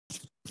Oh,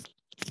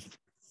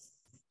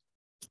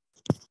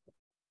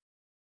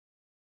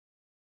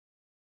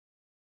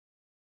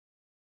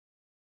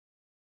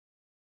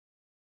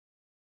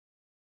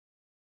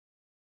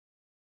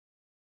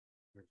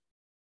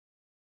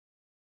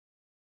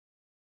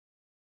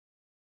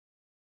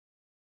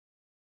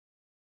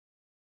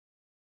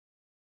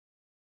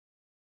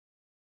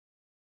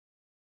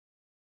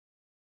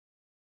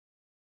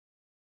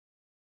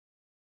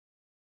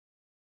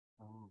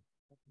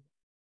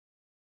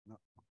 no.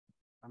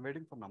 I'm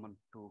waiting for Naman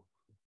to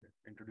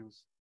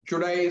introduce.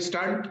 Should I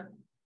start?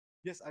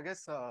 Yes, I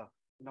guess,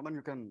 Naman,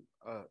 you can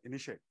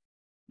initiate.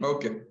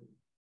 Okay.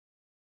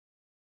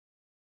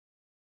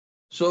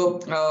 So,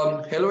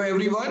 hello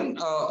everyone.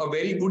 A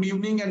very good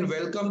evening and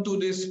welcome to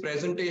this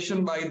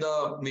presentation by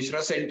the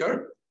Mishra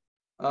Center.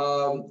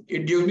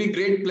 It gives me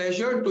great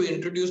pleasure to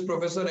introduce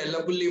Professor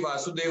Ellapulli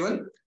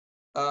Vasudevan.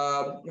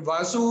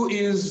 Vasu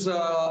is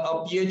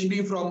a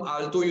PhD from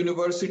Aalto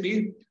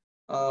University.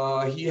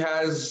 He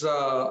has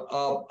a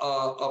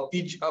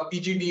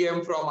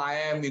PGDM from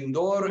IIM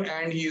Indore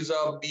and he is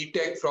a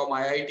BTech from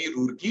IIT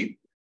Roorkee.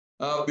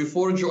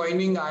 Before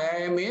joining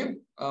IIMA,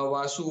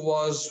 Vasu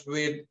was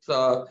with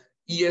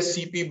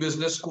ESCP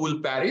Business School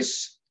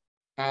Paris.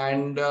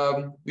 And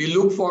we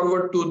look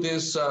forward to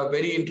this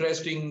very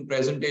interesting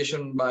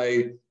presentation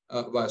by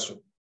Vasu.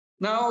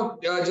 Now,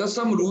 just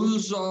some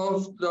rules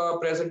of the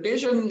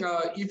presentation.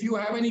 If you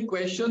have any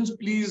questions,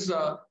 please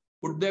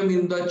put them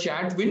in the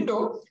chat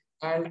window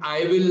and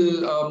I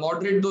will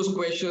moderate those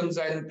questions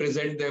and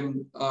present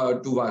them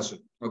to Vasu.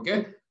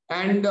 Okay.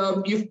 And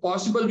if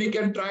possible, we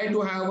can try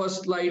to have a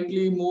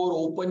slightly more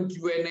open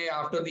Q&A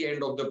after the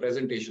end of the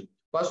presentation.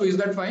 Vasu, is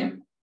that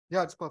fine?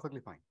 Yeah, it's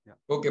perfectly fine. Yeah.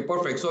 Okay,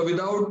 perfect. So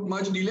without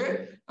much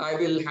delay, I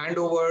will hand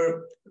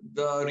over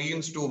the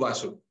reins to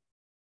Vasu.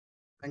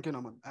 Thank you,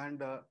 Naman.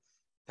 And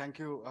thank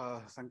you,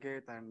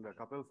 Sanket and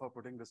Kapil, for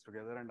putting this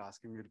together and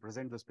asking me to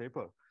present this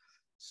paper.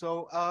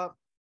 So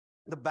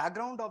the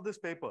background of this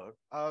paper,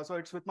 so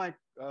it's with my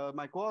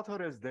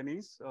co-author is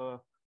Denise,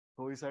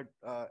 who is at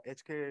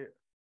HK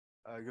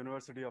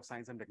University of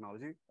Science and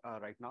Technology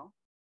right now.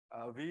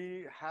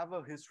 We have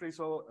a history.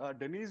 So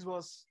Denise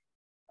was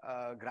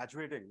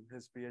graduating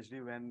his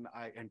PhD when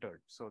I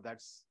entered. So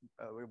that's,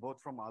 we're both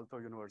from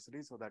Aalto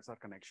University. So that's our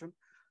connection.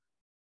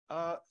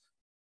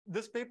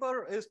 This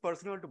paper is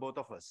personal to both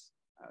of us.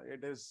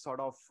 It is sort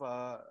of,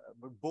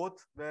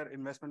 both were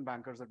investment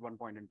bankers at one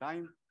point in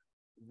time.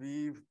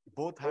 We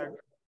both had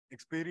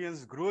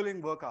experienced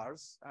grueling work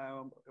hours.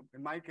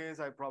 In my case,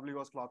 I probably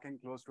was clocking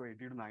close to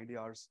 80 to 90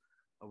 hours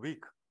a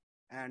week.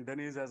 And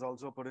Denise has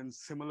also put in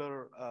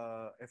similar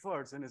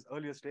efforts in his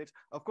earlier stage.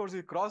 Of course,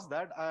 we crossed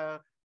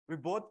that. We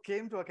both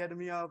came to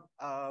academia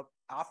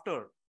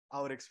after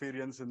our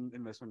experience in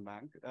investment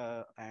bank.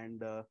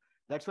 And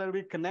that's where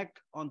we connect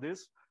on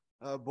this,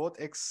 both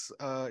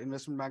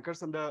ex-investment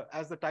bankers. And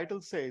as the title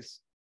says,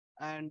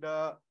 and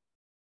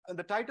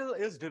the title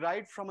is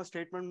derived from a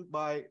statement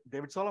by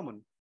David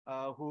Solomon,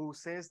 who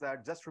says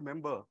that just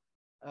remember,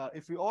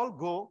 if we all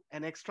go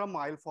an extra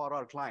mile for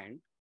our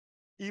client,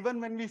 even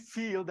when we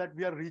feel that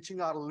we are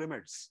reaching our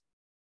limits,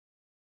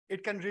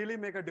 it can really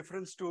make a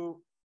difference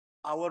to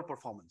our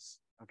performance.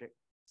 Okay,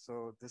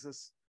 so this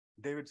is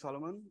David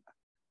Solomon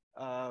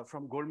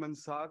from Goldman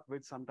Sachs,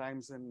 which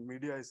sometimes in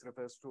media is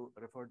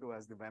referred to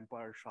as the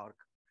vampire shark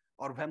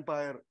or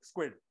vampire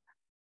squid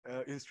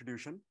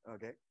institution.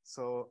 Okay,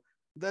 so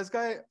this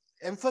guy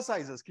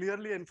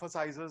clearly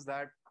emphasizes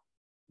that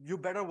you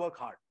better work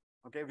hard.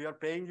 Okay, we are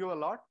paying you a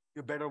lot,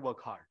 you better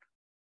work hard.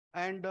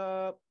 And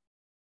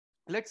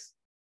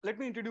let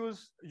me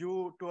introduce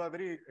you to a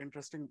very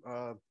interesting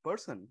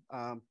person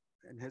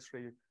in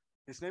history.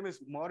 His name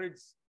is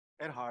Moritz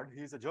Erhard.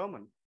 He's a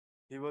German.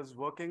 He was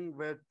working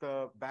with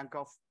the Bank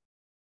of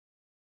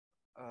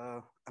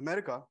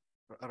America,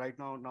 right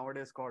now,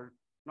 nowadays called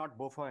not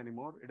BofA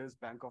anymore. It is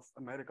Bank of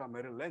America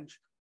Merrill Lynch,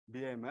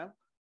 BAML.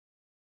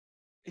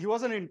 He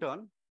was an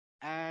intern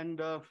and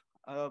a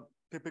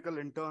typical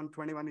intern,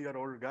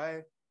 21-year-old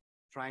guy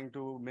trying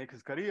to make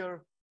his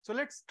career. So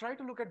let's try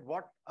to look at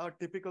what a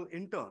typical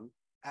intern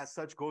as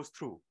such goes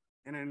through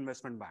in an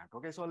investment bank.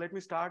 Okay, so let me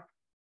start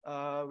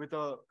with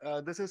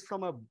this is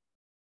from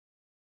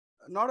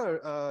not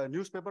a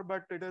newspaper,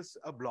 but it is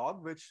a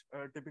blog which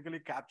typically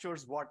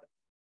captures what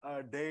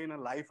a day in a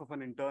life of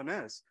an intern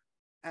is.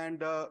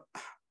 And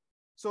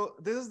so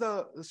this is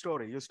the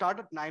story. You start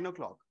at 9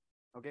 o'clock.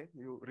 Okay,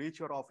 you reach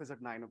your office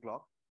at 9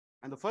 o'clock.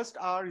 And the first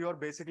hour, you're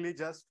basically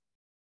just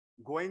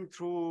going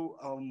through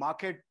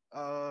market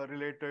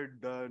related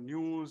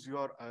news.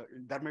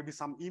 There may be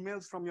some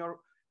emails from your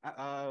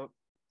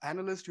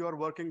analyst you are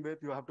working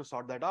with. You have to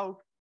sort that out.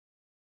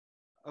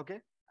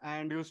 Okay,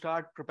 and you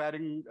start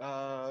preparing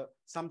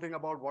something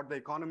about what the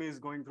economy is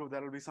going through.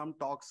 There will be some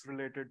talks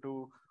related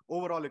to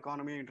overall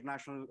economy,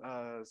 international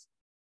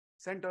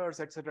centers,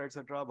 etc.,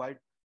 etc. By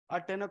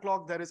at 10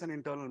 o'clock, there is an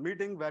internal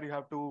meeting where you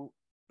have to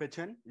pitch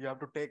in. You have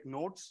to take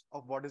notes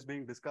of what is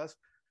being discussed.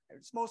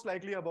 It's most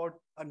likely about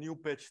a new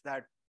pitch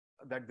that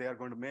they are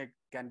going to make.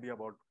 Can be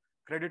about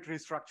credit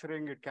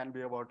restructuring. It can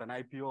be about an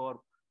IPO or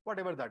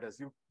whatever that is.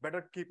 You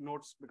better keep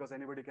notes because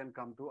anybody can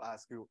come to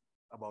ask you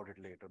about it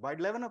later. By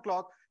 11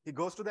 o'clock, he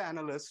goes to the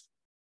analyst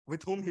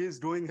with whom he is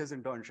doing his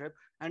internship,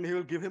 and he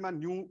will give him a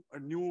new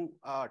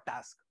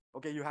task.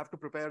 Okay, you have to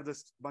prepare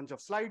this bunch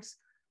of slides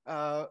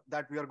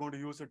that we are going to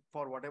use it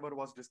for whatever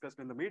was discussed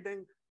in the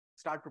meeting.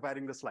 Start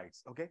preparing the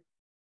slides.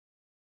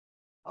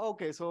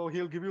 Okay, so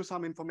he'll give you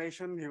some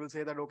information. He will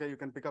say that, okay, you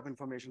can pick up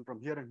information from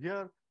here and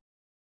here.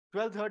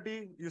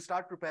 12:30, you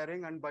start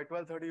preparing, and by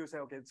 12:30, you say,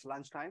 okay, it's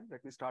lunchtime.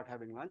 Let me start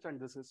having lunch. And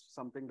this is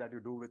something that you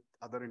do with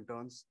other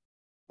interns,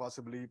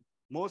 possibly.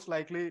 Most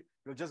likely,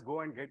 you'll just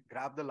go and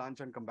grab the lunch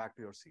and come back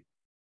to your seat.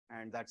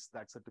 And that's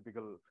a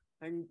typical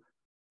thing.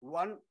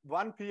 1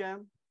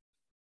 p.m.,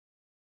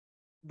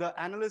 the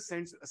analyst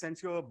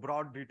sends you a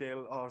broad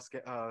detail or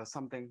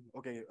something.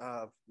 Okay,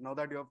 now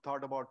that you have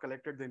thought about,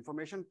 collected the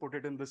information, put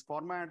it in this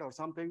format or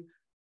something.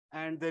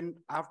 And then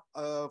after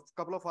a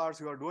couple of hours,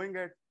 you are doing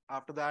it.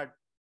 After that,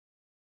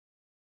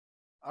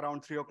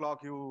 around 3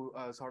 o'clock, you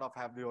sort of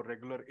have your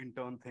regular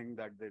intern thing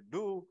that they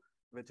do,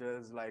 which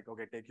is like,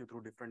 okay, take you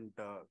through different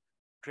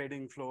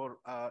trading floor,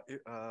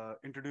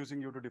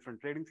 introducing you to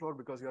different trading floor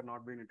because you are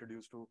not being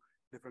introduced to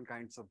different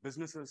kinds of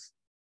businesses,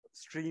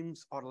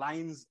 streams or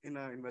lines in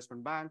an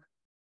investment bank.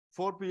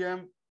 4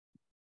 p.m.,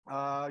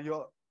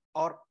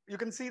 you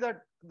can see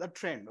that the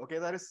trend, okay,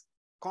 there is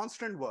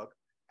constant work,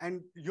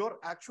 and your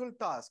actual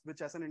task,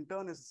 which as an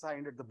intern is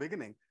assigned at the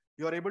beginning,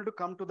 you are able to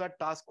come to that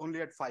task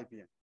only at 5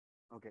 p.m.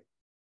 Okay,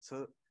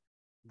 so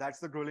that's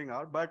the grueling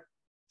hour. But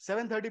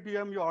 7:30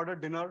 p.m. you order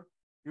dinner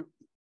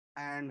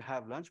and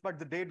have lunch, but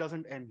the day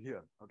doesn't end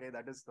here. Okay,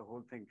 that is the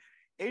whole thing.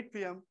 8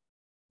 p.m.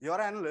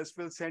 your analyst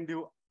will send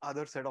you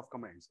other set of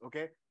comments.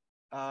 Okay,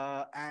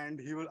 and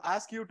he will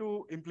ask you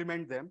to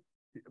implement them,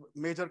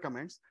 major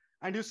comments,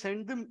 and you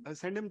send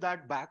him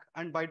that back.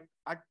 And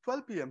at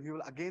 12 p.m. he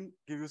will again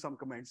give you some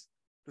comments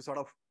to sort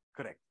of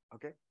correct.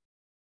 Okay,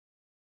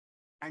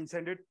 and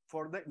send it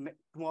for the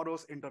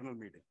tomorrow's internal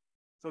meeting.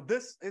 So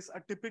this is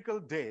a typical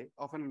day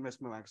of an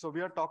investment bank. So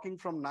we are talking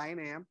from 9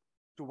 a.m.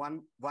 to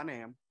 1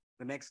 a.m.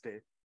 the next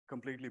day,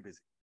 completely busy.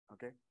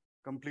 Okay,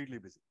 completely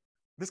busy.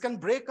 This can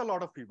break a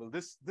lot of people.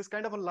 This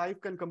kind of a life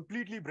can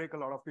completely break a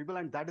lot of people,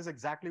 and that is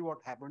exactly what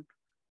happened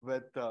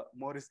with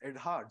Maurice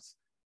Edhards.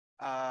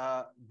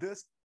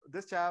 This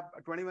chap,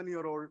 a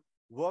 21-year-old,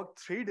 worked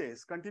 3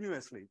 days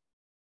continuously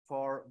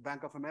for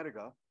Bank of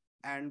America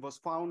and was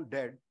found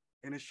dead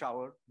in his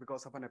shower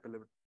because of an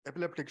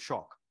epileptic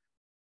shock.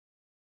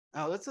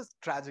 Now, that's a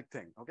tragic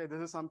thing. Okay,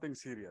 this is something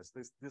serious.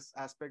 This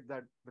aspect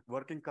that the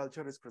working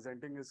culture is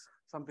presenting is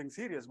something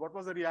serious. What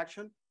was the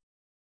reaction?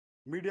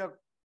 Media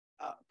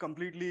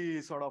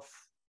completely sort of,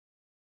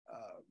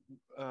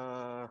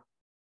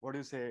 what do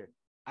you say,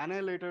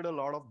 annihilated a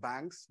lot of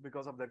banks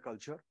because of their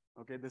culture.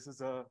 Okay, this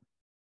is a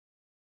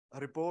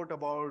report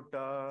about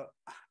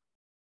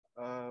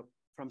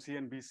from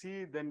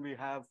CNBC. Then we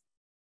have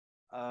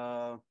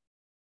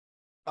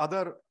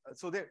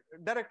so they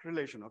direct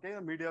relation. Okay,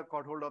 the media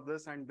caught hold of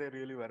this and they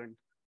really weren't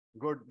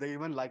good. They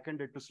even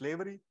likened it to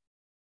slavery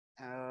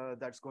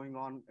that's going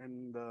on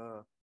in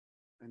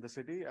the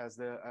city, as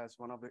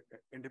one of the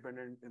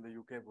Independent in the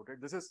UK put it.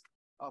 This is,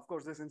 of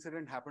course, this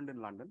incident happened in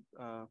London,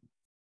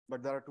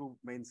 but there are two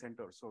main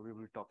centers, so we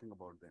will be talking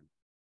about them.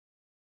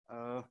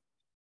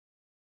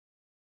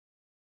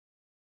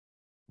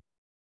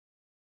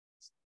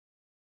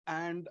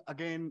 And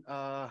again,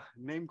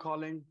 name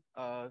calling,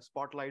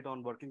 spotlight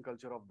on working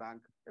culture of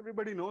bank.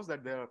 Everybody knows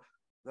that there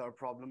are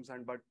problems,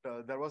 but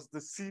there was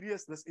this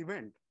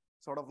event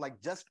sort of like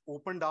just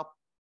opened up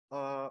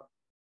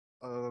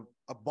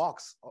a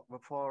box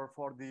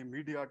for the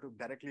media to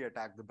directly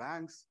attack the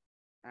banks,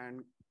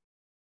 and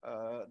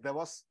there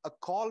was a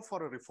call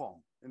for a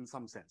reform in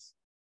some sense.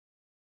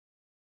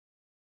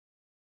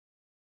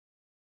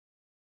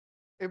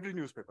 Every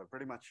newspaper,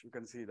 pretty much, you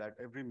can see that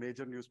every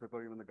major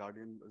newspaper, even the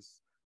Guardian,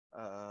 is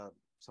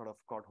sort of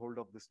caught hold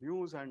of this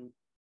news, and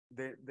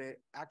they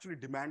actually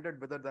demanded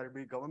whether there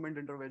be government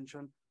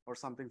intervention or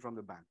something from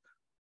the bank.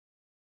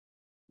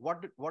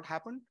 What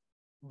happened?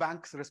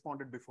 Banks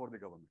responded before the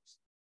governments.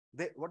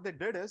 What they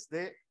did is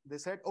they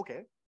said,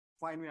 okay,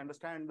 fine, we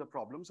understand the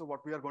problem. So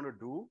what we are going to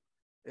do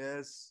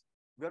is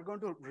we are going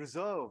to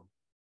reserve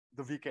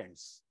the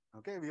weekends.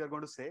 Okay, we are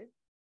going to say,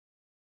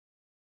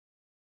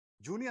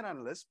 junior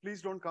analysts,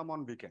 please don't come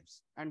on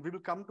weekends, and we will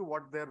come to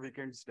what their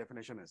weekends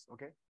definition is.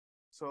 Okay,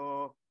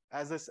 so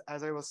as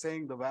I was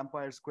saying, the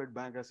vampire squid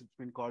bank, as it's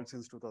been called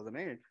since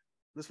 2008,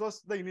 this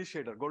was the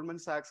initiator. Goldman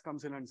Sachs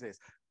comes in and says,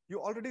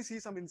 you already see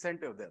some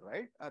incentive there,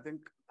 right? I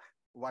think,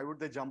 why would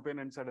they jump in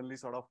and suddenly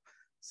sort of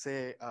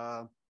say,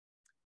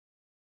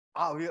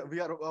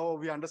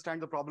 we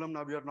understand the problem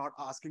now, we are not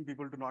asking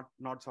people to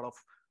not sort of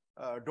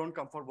don't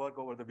come for work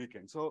over the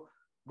weekend. So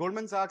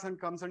Goldman Sachs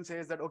comes and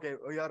says that, okay,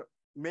 we are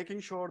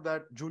making sure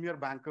that junior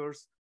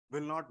bankers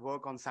will not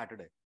work on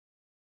Saturday.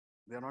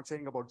 They are not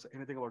saying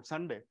anything about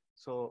Sunday.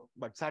 So,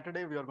 but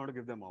Saturday we are going to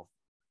give them off.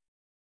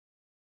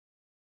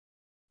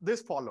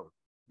 This followed.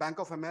 Bank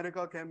of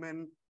America came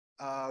in.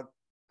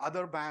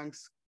 Other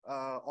banks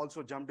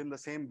also jumped in the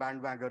same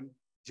bandwagon.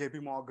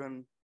 JP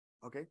Morgan,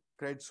 okay,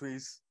 Credit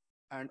Suisse,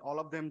 and all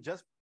of them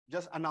just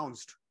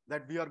announced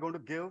that we are going to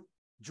give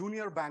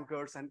junior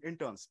bankers and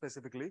interns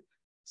specifically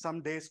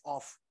some days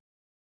off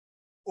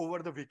over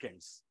the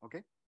weekends.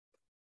 Okay,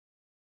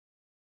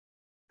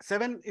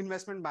 7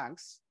 investment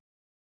banks,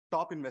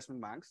 top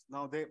investment banks.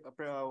 Now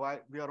why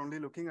we are only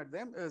looking at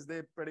them is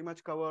they pretty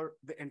much cover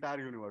the entire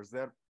universe.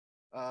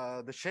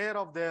 The share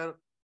of their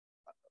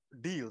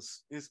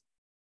deals is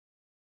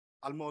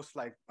almost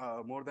like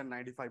more than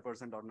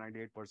 95% or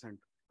 98%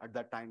 at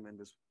that time when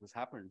this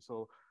happened.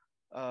 So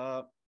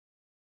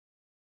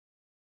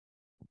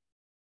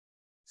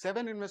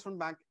 7 investment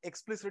bank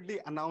explicitly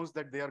announced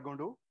that they are going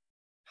to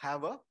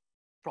have a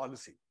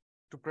policy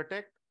to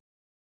protect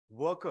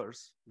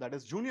workers, that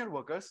is junior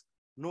workers,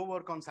 no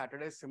work on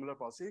Saturdays, similar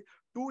policy.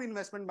 2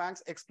 investment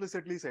banks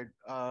explicitly said,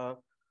 I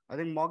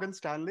think Morgan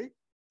Stanley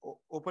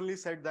openly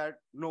said that,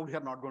 no, we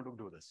are not going to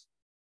do this.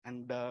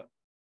 And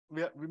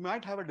we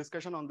might have a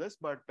discussion on this,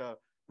 but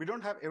we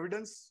don't have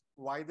evidence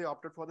why they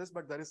opted for this,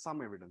 but there is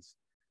some evidence.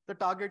 The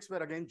targets were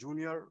again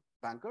junior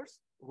bankers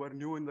who are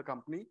new in the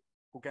company,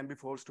 who can be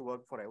forced to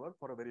work forever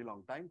for a very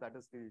long time. That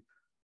is the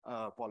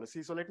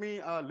policy. So let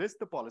me list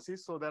the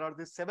policies. So there are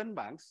these 7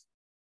 banks: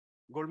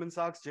 Goldman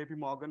Sachs, JP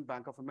Morgan,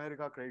 Bank of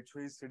America, Credit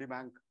Suisse,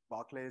 Citibank,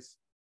 Barclays,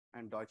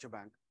 and Deutsche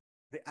Bank.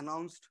 They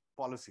announced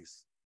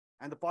policies.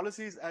 And the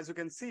policies, as you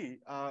can see,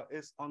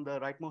 is on the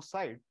rightmost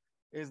side,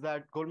 is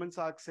that Goldman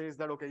Sachs says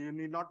that, okay, you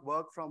need not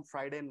work from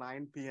Friday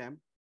 9 p.m.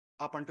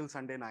 up until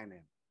Sunday 9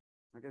 a.m.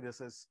 Okay,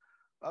 this is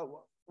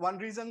one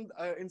reason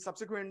in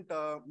subsequent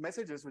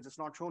messages, which is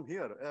not shown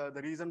here.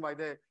 The reason why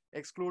they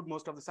exclude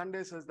most of the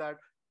Sundays is that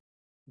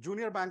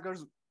junior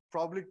bankers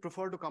probably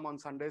prefer to come on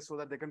Sundays so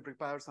that they can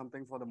prepare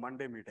something for the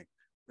Monday meeting.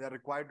 They are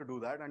required to do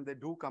that, and they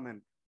do come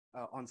in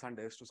on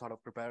Sundays to sort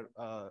of prepare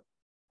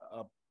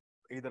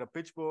either a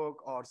pitch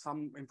book or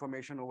some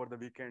information over the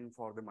weekend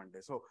for the Monday.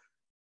 So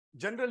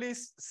generally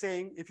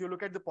saying, if you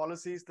look at the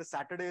policies, the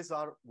Saturdays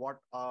are what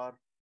are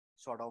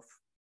sort of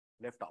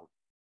left out.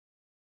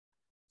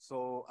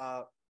 So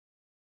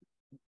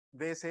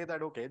they say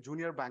that, okay,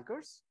 junior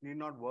bankers need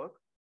not work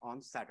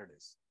on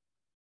Saturdays.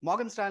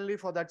 Morgan Stanley,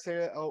 for that,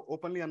 say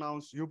openly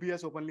announced,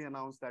 UBS openly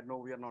announced that, no,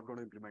 we are not going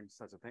to implement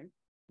such a thing.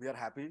 We are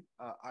happy.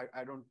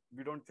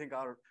 We don't think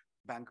our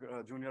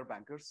junior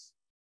bankers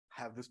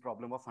have this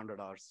problem of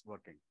 100 hours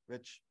working,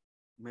 which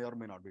may or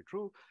may not be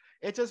true.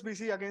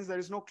 HSBC, again, there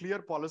is no clear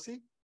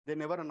policy. They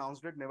never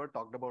announced it, never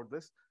talked about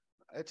this.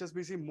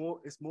 HSBC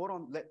is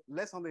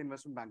less on the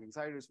investment banking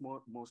side. It's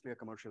mostly a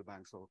commercial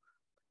bank. So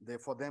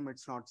for them,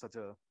 it's not such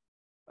a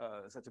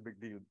big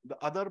deal. The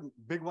other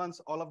big ones,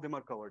 all of them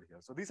are covered here.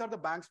 So these are the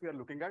banks we are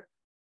looking at.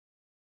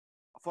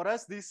 For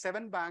us, these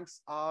 7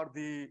 banks are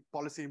the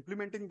policy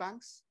implementing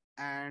banks,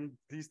 and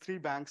these 3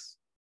 banks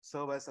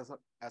serve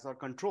as our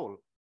control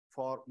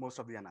for most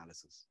of the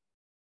analysis.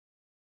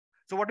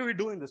 So what do we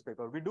do in this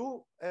paper?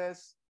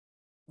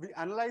 We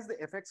analyze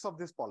the effects of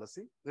this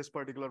policy, this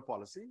particular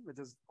policy, which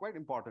is quite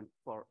important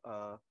for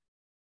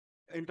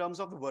in terms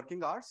of the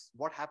working hours,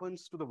 what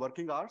happens to the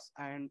working hours.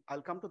 And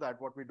I'll come to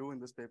that, what we do in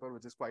this paper,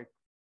 which is quite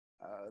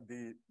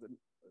the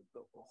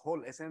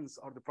whole essence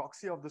or the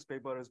proxy of this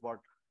paper is what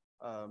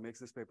makes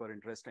this paper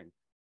interesting.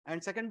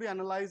 And second, we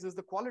analyze is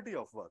the quality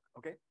of work,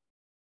 okay?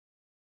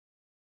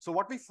 So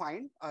what we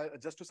find,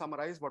 just to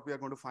summarize, what we are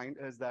going to find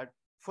is that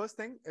first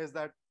thing is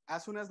that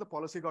as soon as the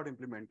policy got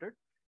implemented,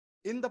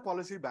 in the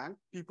policy bank,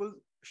 people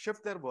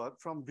shift their work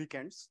from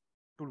weekends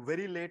to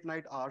very late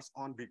night hours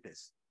on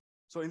weekdays.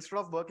 So instead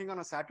of working on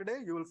a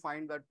Saturday, you will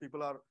find that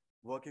people are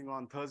working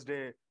on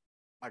Thursday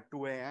at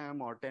 2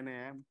 a.m. or 10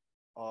 a.m.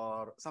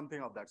 or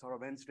something of that, or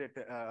Wednesday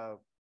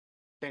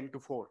 10 to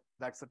 4.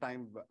 That's the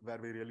time where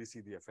we really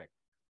see the effect.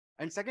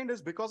 And second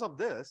is because of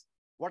this,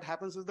 what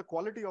happens is the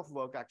quality of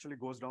work actually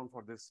goes down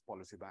for these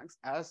policy banks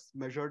as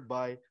measured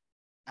by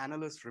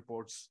analyst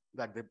reports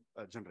that they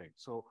generate.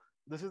 So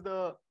this is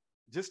the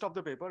gist of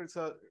the paper. It's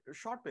a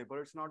short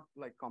paper. It's not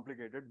like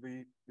complicated.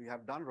 We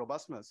have done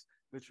robustness,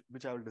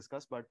 which I will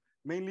discuss, but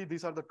mainly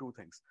these are the 2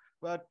 things.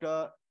 But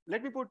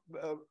let me put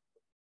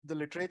the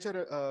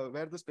literature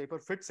where this paper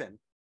fits in.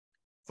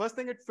 First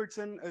thing it fits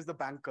in is the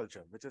bank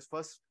culture, which is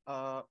first,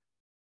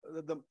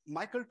 the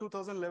Michael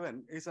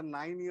 2011 is a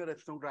 9-year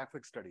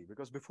ethnographic study,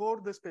 because before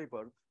this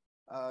paper,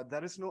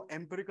 there is no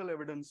empirical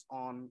evidence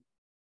on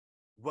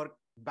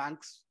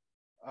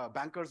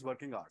bankers'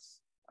 working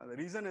hours. The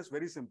reason is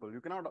very simple.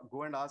 You cannot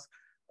go and ask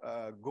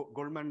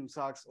Goldman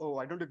Sachs, oh,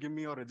 why don't you give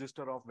me your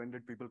register of when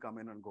did people come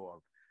in and go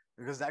out?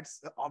 Because that's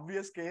the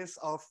obvious case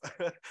of,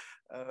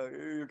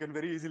 you can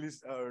very easily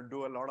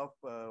do a lot of,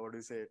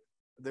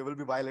 they will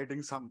be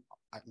violating some,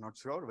 I'm not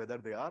sure whether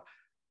they are.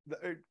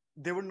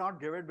 They would not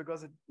give it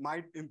because it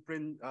might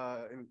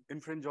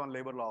infringe on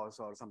labor laws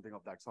or something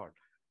of that sort.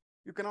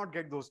 You cannot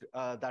get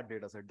that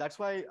data set. That's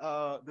why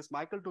this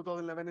Michael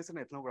 2011 is an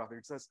ethnography.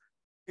 It says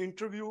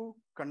interview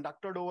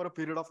conducted over a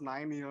period of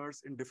 9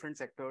 years in different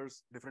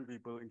sectors, different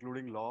people,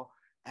 including law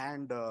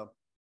and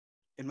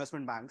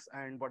investment banks.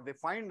 And what they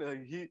find,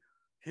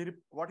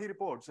 what he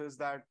reports is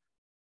that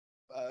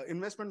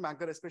investment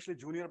banker, especially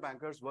junior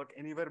bankers, work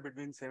anywhere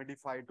between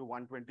 75 to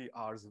 120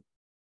 hours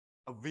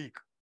a week.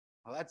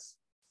 Now, that's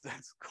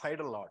quite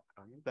a lot.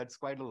 I mean, that's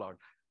quite a lot.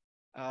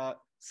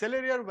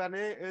 Celerier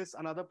Valley is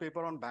another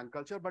paper on bank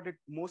culture, but it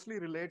mostly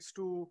relates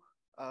to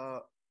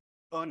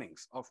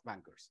earnings of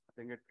bankers. I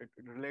think it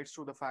relates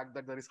to the fact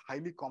that there is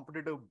highly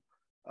competitive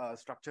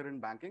structure in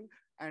banking.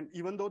 And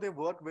even though they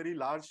work very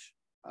large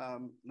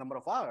number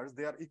of hours,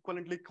 they are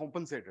equivalently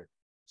compensated.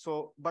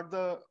 So,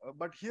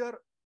 but here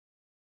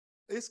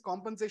is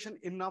compensation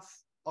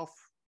enough of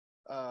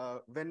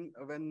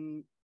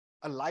when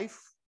a life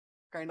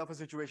kind of a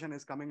situation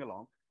is coming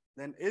along,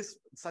 then is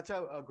such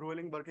a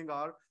grueling working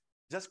hour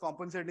just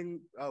compensating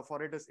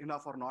for it is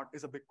enough or not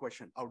is a big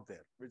question out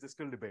there, which is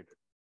still debated.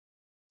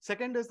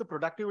 Second is the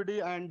productivity,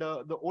 and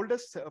the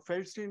oldest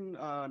Feldstein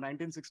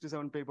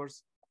 1967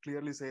 papers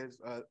clearly says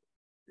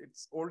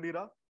it's old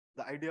era.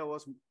 The idea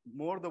was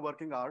more the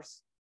working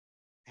hours,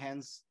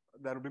 hence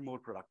there will be more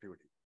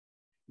productivity.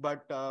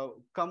 But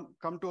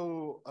come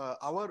to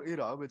our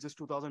era, which is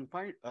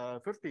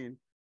 2015,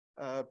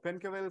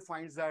 Penkevel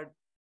finds that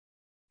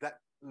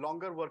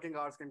longer working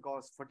hours can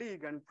cause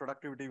fatigue and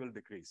productivity will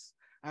decrease.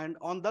 And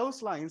on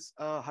those lines,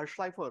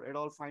 Hirschleifer et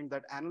al. Find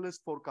that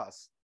analyst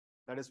forecasts,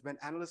 that is when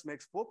analysts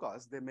makes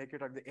forecasts, they make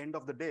it at the end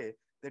of the day,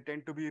 they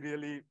tend to be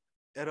really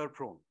error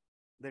prone.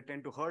 They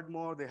tend to hurt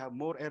more, they have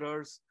more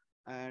errors,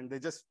 and they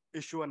just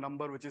issue a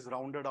number which is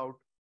rounded out.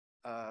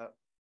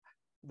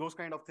 Those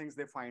kind of things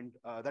they find,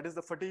 that is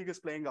the fatigue is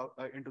playing out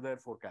into their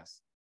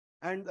forecasts.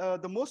 And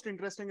the most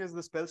interesting is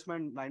the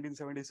Spelsman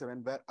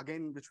 1977, where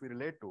again, which we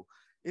relate to,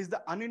 is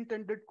the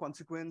unintended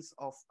consequence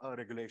of a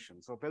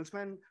regulation. So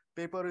Spelsman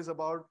paper is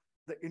about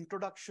the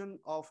introduction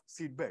of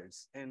seat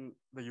belts in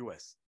the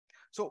US.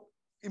 So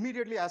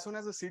immediately, as soon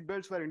as the seat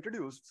belts were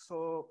introduced,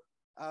 so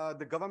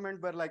the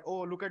government were like,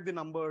 oh, look at the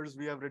numbers.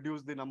 We have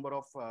reduced the number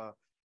of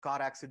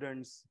car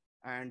accidents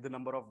and the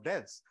number of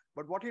deaths.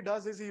 But what he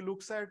does is he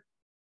looks at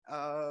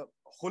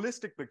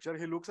holistic picture.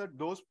 He looks at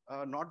those,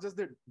 not just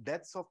the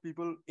deaths of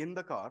people in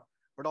the car,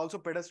 but also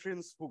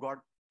pedestrians who got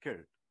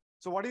killed.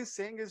 So what he's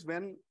saying is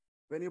when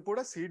you put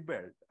a seat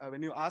belt,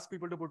 when you ask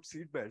people to put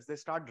seat belts, they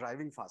start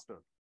driving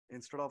faster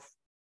instead of,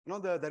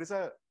 there is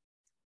a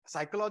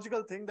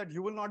psychological thing that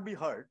you will not be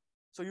hurt.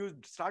 So you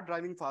start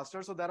driving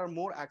faster. So there are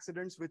more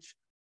accidents which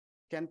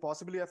can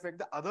possibly affect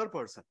the other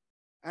person.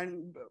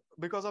 And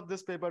because of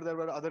this paper, there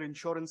were other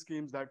insurance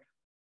schemes that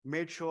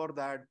made sure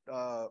that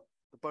the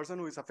person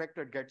who is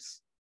affected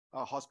gets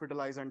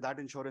hospitalized and that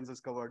insurance is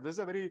covered. This is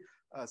a very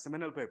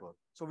seminal paper.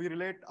 So we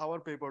relate our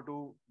paper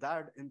to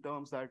that in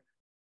terms that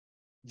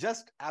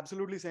just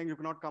absolutely saying you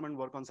cannot come and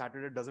work on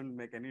Saturday doesn't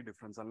make any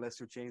difference unless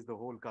you change the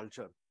whole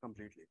culture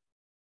completely.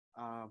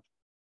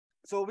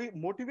 So we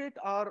motivate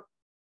our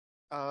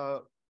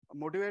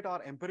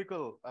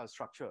empirical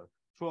structure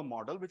through a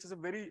model, which is a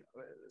very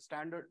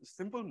standard,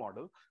 simple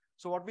model.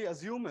 So what we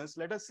assume is,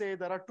 let us say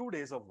there are 2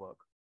 days of work.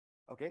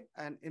 Okay,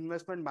 an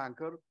investment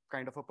banker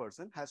kind of a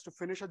person has to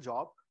finish a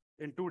job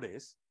in 2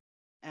 days,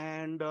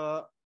 and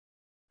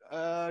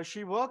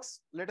she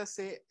works, let us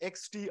say,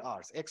 xt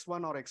hours,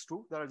 x1 or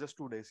x2. There are just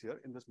 2 days here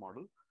in this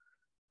model,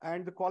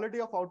 and the quality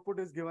of output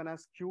is given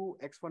as q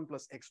x1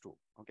 plus x2.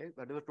 Okay,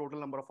 that is the total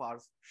number of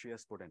hours she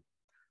has put in.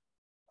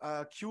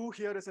 Q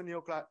here is a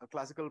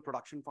neoclassical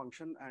production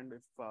function, and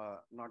if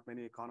not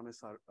many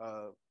economists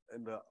are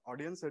in the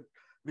audience,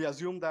 we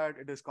assume that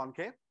it is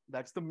concave.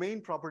 That's the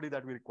main property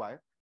that we require,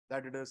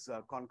 that it is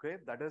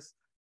concave. That is,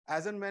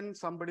 as and when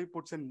somebody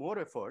puts in more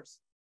efforts,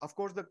 of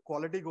course, the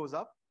quality goes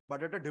up,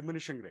 but at a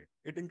diminishing rate.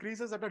 It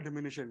increases at a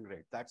diminishing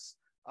rate. That's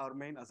our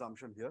main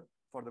assumption here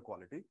for the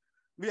quality.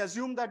 We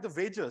assume that the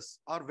wages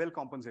are well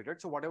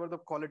compensated. So whatever the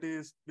quality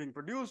is being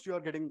produced, you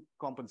are getting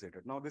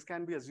compensated. Now, this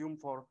can be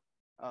assumed for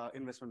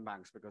investment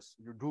banks because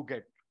you do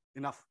get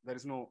enough. There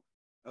is no,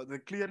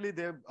 clearly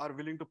they are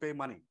willing to pay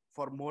money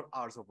for more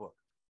hours of work.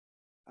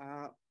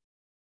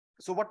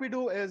 So what we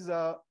do is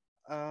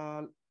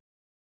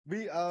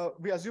we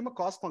assume a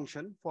cost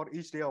function for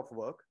each day of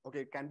work. Okay,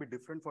 it can be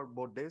different for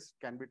both days.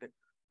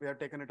 We have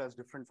taken it as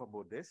different for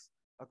both days.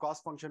 A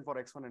cost function for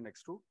x1 and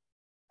x2,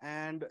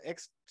 and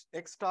x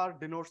star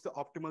denotes the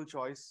optimal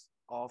choice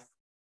of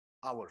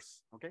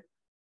hours. Okay.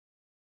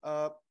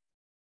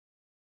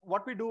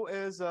 What we do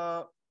is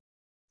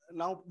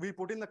now we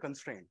put in the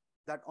constraint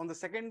that on the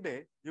second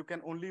day you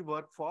can only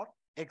work for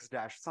x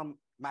dash, some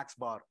max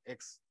bar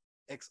x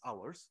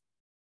hours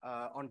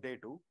on day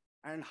 2.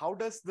 And how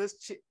does this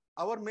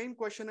our main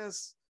question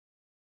is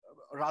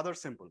rather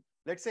simple.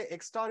 Let's say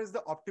x star is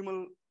the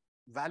optimal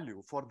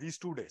value for these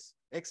 2 days.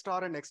 X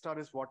star and x star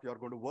is what you're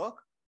going to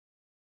work.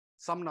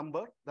 Some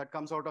number that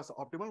comes out as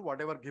optimal,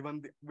 whatever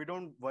given. We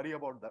don't worry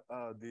about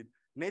the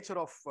nature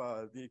of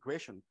the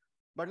equation.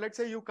 But let's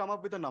say you come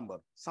up with a number,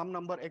 some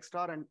number x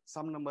star and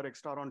some number x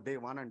star on day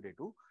 1 and day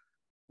 2.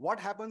 What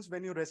happens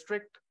when you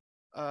restrict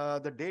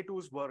the day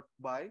 2's work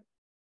by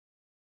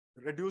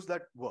reduce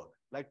that work,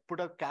 like put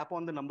a cap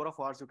on the number of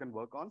hours you can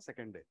work on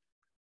second day?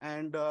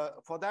 And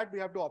for that, we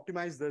have to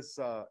optimize this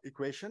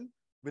equation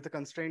with a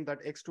constraint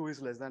that x2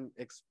 is less than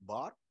x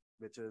bar.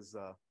 which is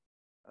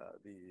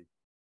the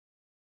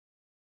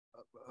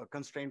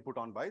constraint put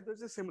on by.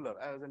 This is similar,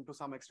 as in to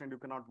some extent you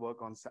cannot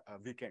work on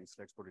weekends.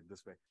 Let's put it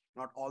this way.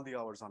 Not all the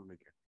hours on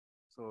weekend.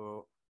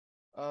 So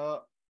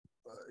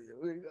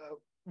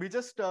we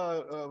just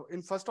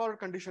in first order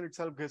condition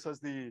itself gives us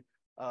the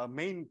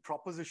main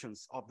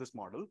propositions of this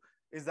model.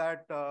 Is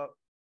that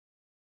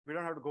we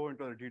don't have to go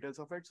into the details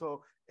of it.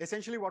 So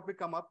essentially what we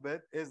come up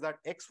with is that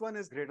X1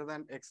 is greater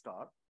than X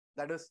star.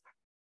 That is,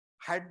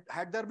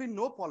 had there been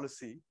no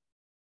policy,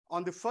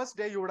 on the first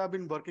day, you would have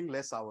been working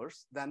less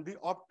hours than the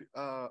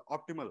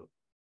optimal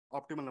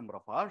number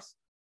of hours.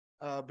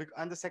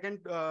 And the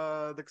second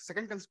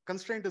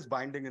constraint is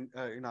binding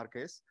in our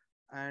case.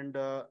 And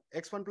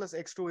X1 plus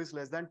X2 is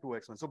less than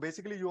 2X1. So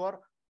basically, you are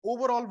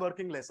overall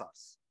working less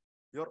hours.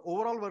 You're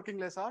overall working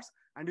less hours,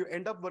 and you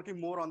end up working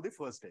more on the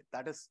first day.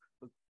 That is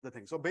the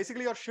thing. So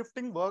basically, you're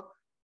shifting work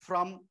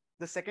from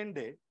the second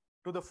day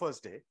to the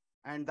first day.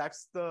 And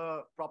that's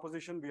the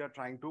proposition we are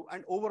trying to.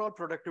 And overall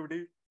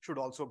productivity should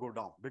also go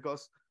down,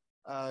 because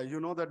you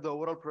know that the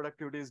overall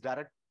productivity is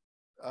direct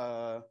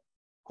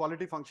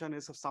quality function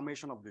is a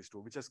summation of these two,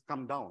 which has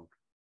come down.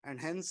 And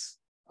hence,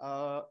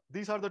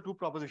 these are the two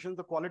propositions.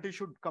 The quality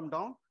should come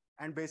down,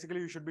 and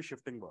basically you should be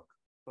shifting work.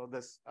 So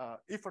this,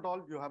 if at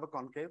all you have a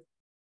concave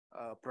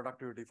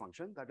productivity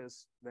function, that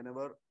is,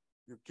 whenever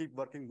you keep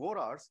working more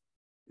hours,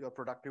 your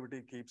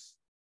productivity keeps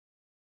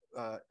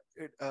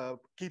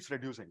keeps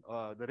reducing.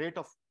 The rate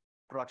of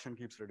production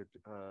keeps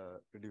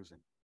reducing.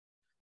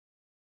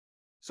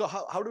 So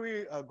how do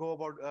we go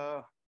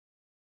about?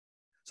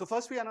 So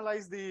first we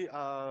analyze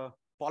the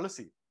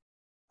policy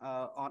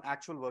on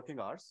actual working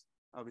hours,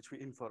 which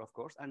we infer, of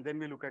course, and then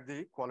we look at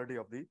the quality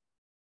of the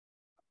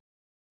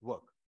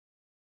work.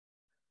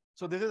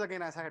 So this is,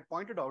 again, as I had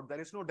pointed out,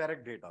 there is no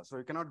direct data. So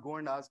you cannot go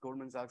and ask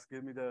Goldman Sachs,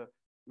 give me the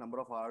number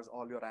of hours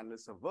all your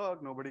analysts have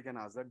worked. Nobody can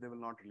ask that. They will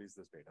not release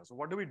this data. So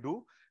what do?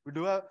 We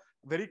do a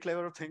very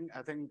clever thing,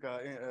 I think,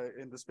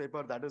 in this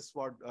paper. That is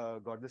what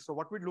got this. So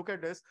what we look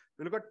at is,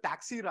 we look at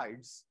taxi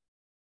rides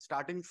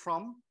starting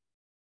from,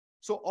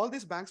 so all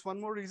these banks,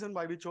 one more reason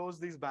why we chose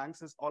these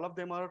banks is all of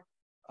them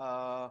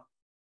are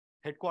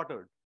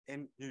headquartered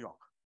in New York.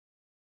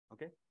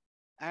 Okay.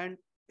 And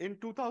in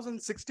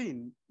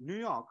 2016, New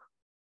York,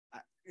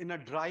 in a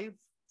drive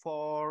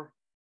for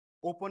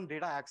open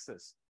data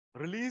access,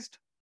 released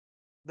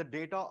the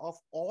data of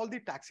all the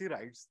taxi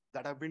rides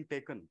that have been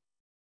taken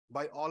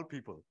by all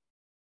people.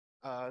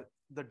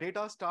 The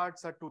data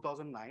starts at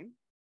 2009,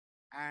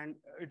 and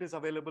it is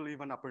available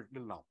even up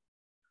until now.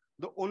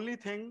 The only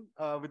thing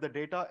with the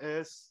data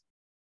is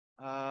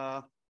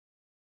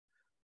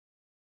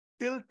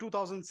till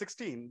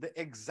 2016,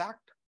 the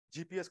exact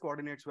GPS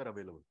coordinates were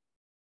available.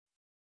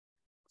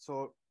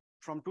 So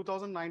from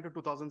 2009 to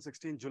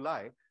 2016,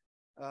 July,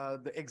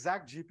 the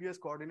exact GPS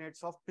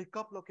coordinates of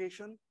pickup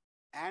location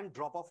and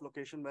drop-off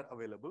location were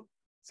available.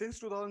 Since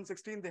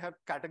 2016, they have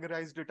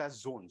categorized it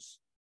as zones.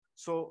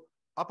 So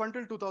up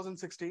until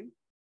 2016,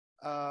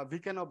 we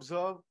can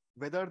observe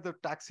whether the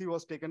taxi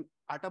was taken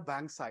at a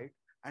bank site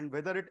and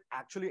whether it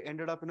actually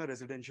ended up in a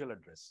residential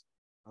address.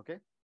 Okay.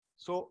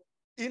 So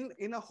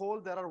in a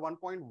whole, there are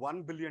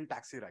 1.1 billion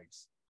taxi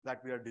rides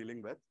that we are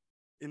dealing with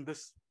in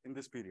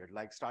this period,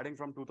 like starting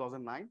from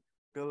 2009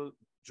 till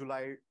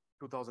July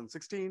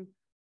 2016.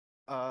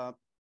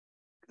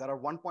 There are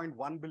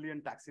 1.1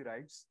 billion taxi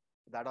rides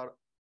that are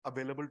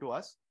available to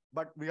us,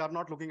 but we are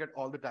not looking at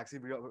all the taxi.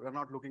 We are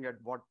not looking at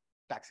what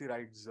taxi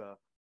rides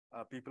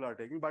people are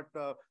taking. But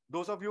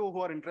those of you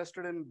who are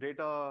interested in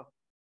data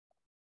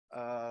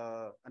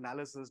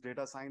analysis,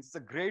 data science, it's a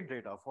great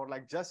data for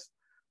like just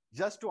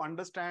to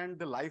understand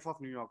the life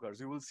of New Yorkers.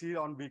 You will see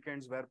on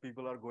weekends where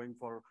people are going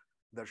for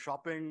their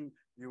shopping.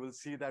 You will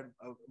see that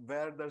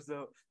where there's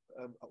the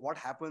what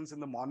happens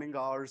in the morning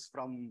hours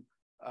from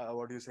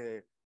what do you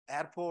say,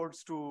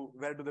 airports to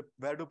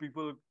where do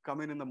people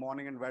come in the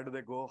morning and where do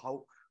they go?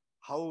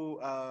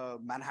 How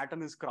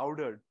Manhattan is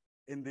crowded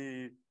in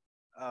the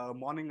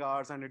morning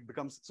hours, and it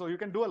becomes, so you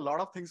can do a lot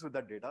of things with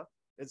that data.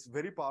 It's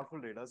very powerful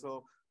data.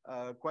 So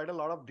quite a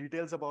lot of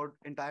details about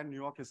entire New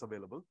York is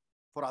available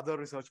for other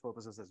research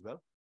purposes as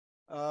well.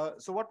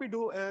 So what we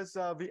do is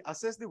we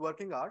assess the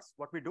working hours.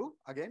 What we do,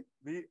 again,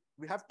 we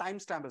have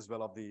timestamp as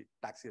well of the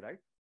taxi ride.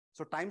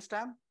 So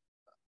timestamp,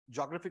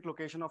 geographic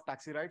location of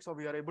taxi rides. So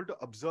we are able to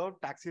observe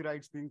taxi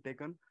rides being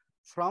taken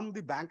from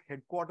the bank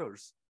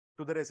headquarters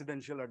to the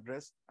residential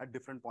address at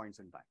different points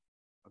in time.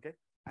 Okay.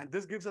 And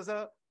this gives us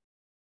a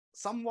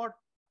somewhat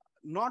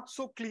not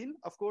so clean.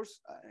 Of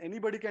course,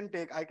 anybody can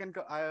take,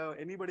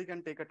 anybody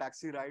can take a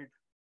taxi ride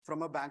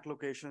from a bank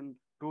location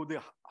to the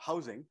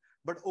housing.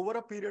 But over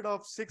a period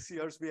of 6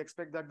 years, we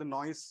expect that the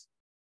noise,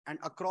 and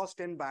across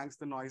 10 banks,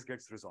 the noise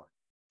gets resolved.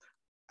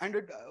 And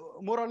it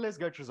more or less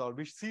gets resolved.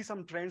 We see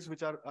some trends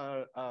which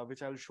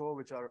which I'll show,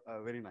 which are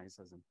very nice.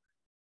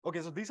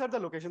 Okay, so these are the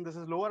locations. This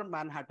is Lower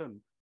Manhattan,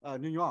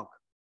 New York.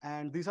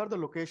 And these are the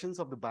locations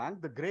of the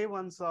bank. The gray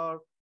ones are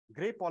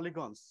gray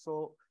polygons.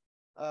 So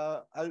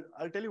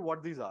I'll tell you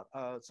what these are.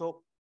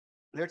 So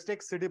let's take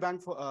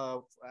Citibank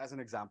as an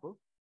example.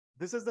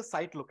 this is the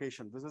site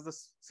location. This is the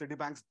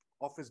Citibank's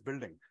office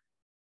building.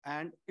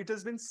 And it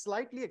has been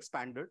slightly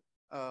expanded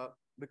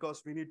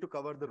because we need to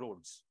cover the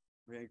roads.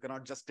 We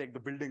cannot just take the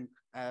building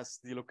as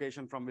the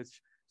location from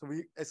which, so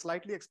we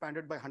slightly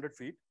expanded by 100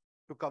 feet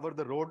to cover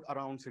the road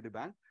around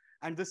Citibank.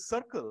 And this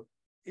circle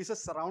is a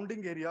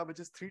surrounding area, which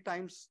is 3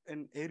 times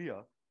an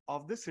area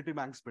of the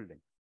Citibank's building.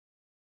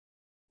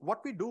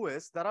 What we do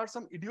is, there are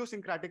some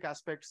idiosyncratic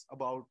aspects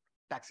about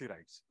taxi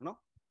rides.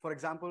 For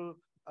example,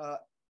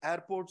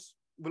 airports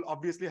will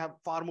obviously have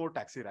far more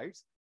taxi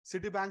rides.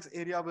 Citibank's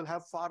area will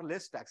have far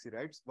less taxi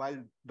rides, while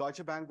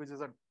Deutsche Bank, which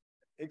is at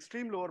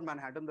extreme lower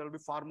Manhattan, there will be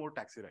far more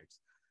taxi rides.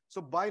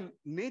 So by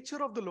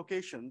nature of the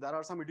location, there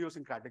are some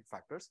idiosyncratic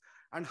factors.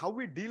 And how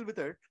we deal with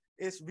it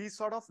is we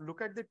sort of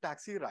look at the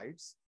taxi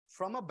rides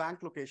from a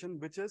bank location,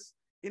 which is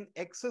in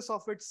excess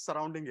of its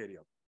surrounding area.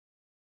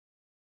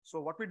 So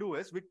what we do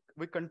is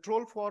we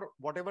control for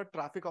whatever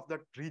traffic of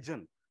that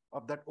region,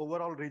 of that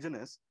overall region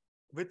is,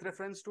 with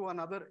reference to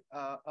another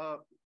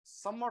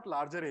somewhat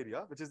larger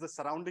area, which is the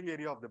surrounding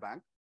area of the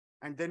bank.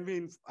 And then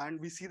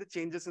we see the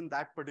changes in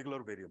that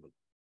particular variable.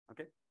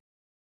 Okay.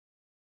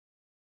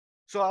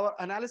 So our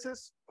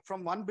analysis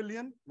from 1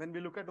 billion, when we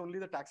look at only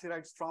the taxi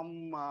rides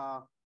from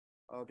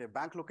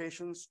bank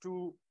locations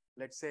to,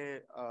 let's say,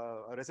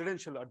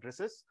 residential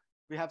addresses,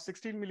 we have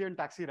 16 million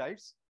taxi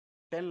rides,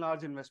 10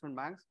 large investment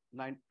banks,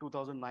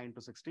 2009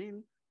 to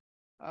 16.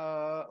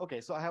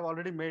 Okay, so I have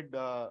already made,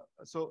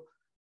 so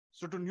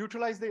to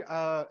neutralize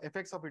the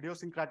effects of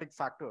idiosyncratic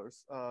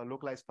factors,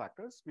 localized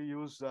factors, we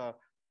use,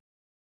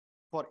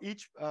 for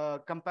each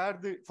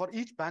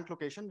bank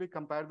location, we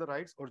compare the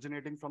rides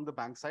originating from the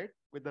bank side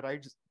with the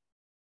rides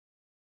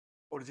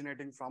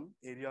originating from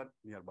area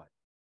nearby.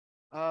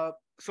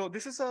 So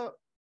this is a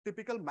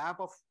typical map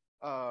of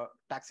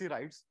taxi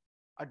rides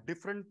at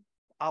different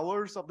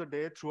hours of the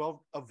day throughout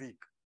a week.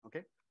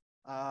 Okay.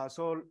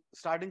 So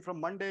starting from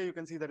Monday, you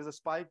can see there is a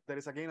spike. There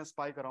is again a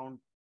spike around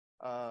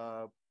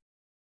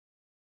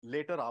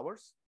later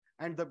hours.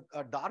 And the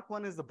dark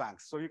one is the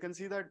banks. So you can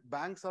see that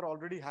banks are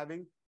already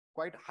having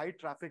quite high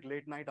traffic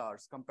late night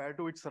hours compared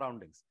to its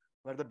surroundings,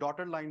 where the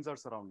dotted lines are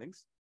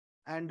surroundings.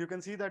 And you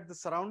can see that the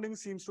surroundings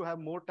seems to have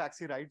more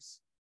taxi rides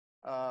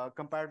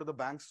compared to the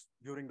banks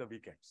during the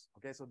weekends.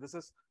 Okay, so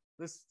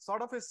this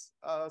sort of is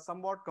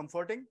somewhat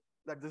comforting,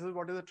 that this is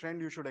what is the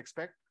trend you should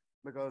expect,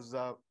 because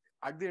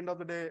at the end of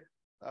the day,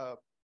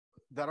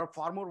 there are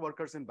far more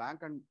workers in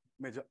bank, and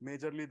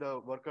majorly the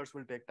workers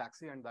will take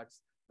taxi, and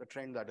that's the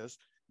trend that is.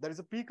 There is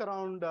a peak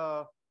around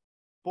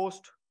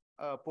post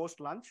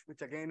lunch,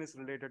 which again is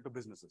related to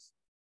businesses.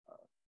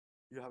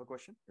 You have a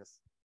question? Yes.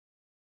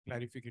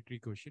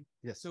 Clarificatory question.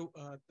 Yes. So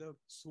the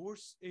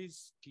source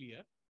is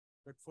clear,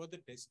 but for the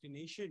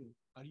destination,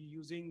 are you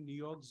using New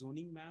York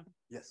zoning map?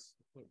 Yes.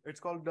 It's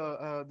called,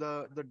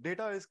 the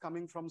data is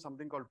coming from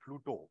something called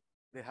Pluto.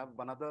 They have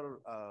another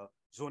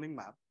zoning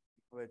map,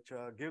 which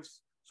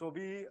gives, so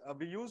we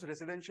use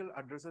residential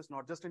addresses,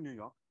 not just in New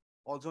York,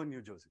 also in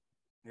New Jersey.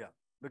 Yeah,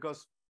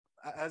 because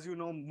as you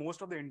know,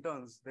 most of the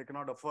interns, they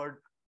cannot afford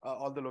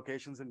all the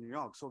locations in New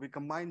York. So we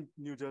combine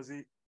New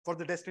Jersey for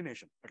the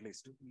destination, at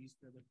least.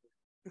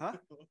 Huh?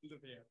 All the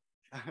way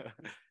up.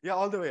 Yeah,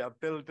 all the way up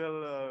till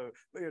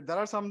there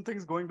are some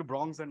things going to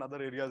Bronx and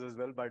other areas as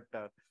well, but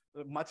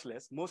much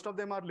less. Most of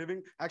them are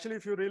living, actually,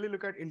 if you really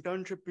look at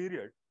internship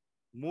period,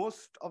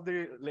 most of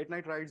the late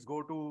night rides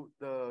go to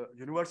the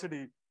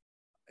university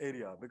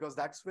area, because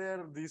that's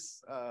where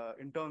these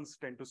interns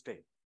tend to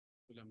stay.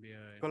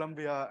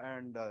 Columbia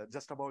and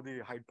just about the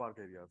Hyde Park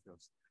area of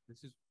yours.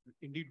 This is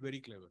indeed very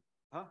clever.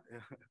 Huh? Yeah.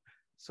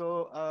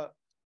 So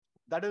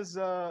that is,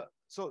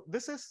 so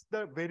this is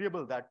the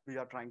variable that we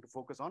are trying to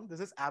focus on. This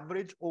is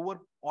average over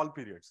all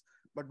periods,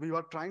 but we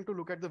are trying to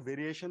look at the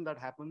variation that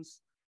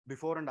happens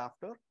before and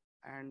after,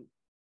 and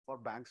for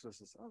banks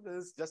versus, this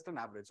is just an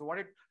average. So what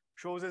it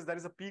shows is there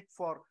is a peak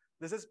for,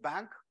 this is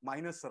bank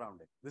minus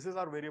surrounding. This is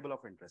our variable of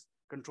interest,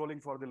 controlling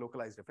for the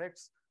localized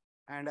effects.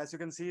 And as you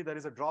can see, there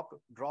is a drop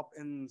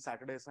in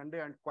Saturday,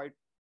 Sunday, and quite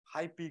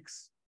high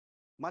peaks,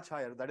 much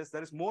higher. That is,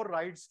 there is more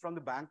rides from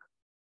the bank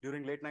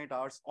during late night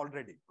hours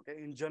already,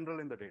 okay, in general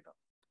in the data.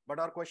 But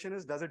our question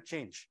is, does it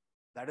change?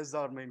 That is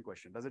our main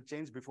question. Does it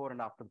change before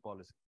and after the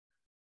policy?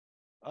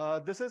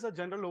 This is a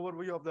general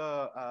overview of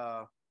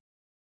the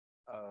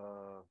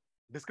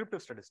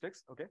descriptive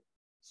statistics, okay?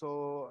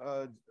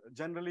 So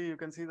generally, you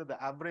can see that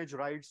the average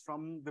rides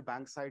from the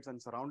bank sites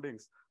and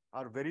surroundings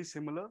are very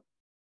similar.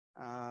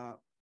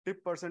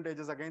 Tip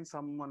percentages, again,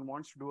 someone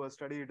wants to do a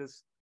study, it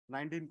is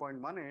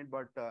 19.18,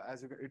 but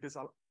as you,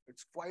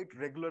 it's quite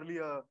regularly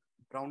a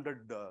rounded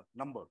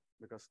number,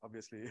 because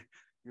obviously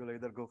you'll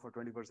either go for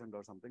 20%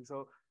 or something.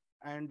 So,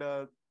 and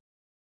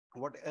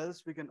what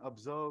else we can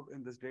observe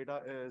in this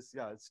data is,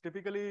 yeah, it's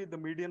typically the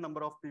median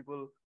number of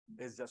people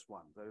is just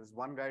one. There is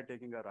one guy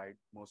taking a ride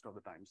most of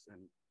the times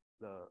in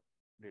the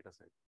data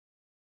set.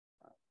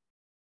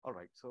 All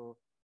right, so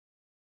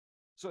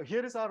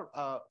here is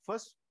our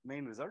first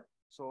main result.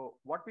 So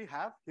what we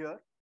have here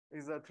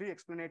is the 3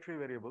 explanatory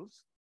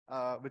variables,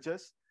 which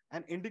is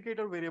an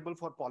indicator variable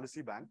for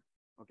policy bank.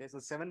 Okay, so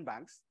 7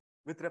 banks.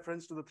 with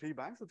reference to the three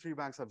banks. The three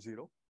banks have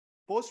zero.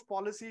 Post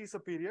policy is a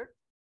period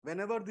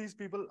whenever these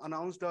people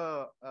announced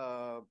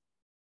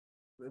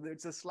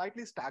it's a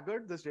slightly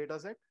staggered, this data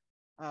set.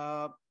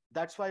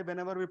 That's why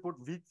whenever we put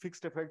weak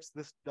fixed effects,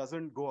 this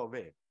doesn't go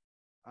away.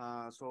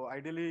 So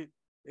ideally,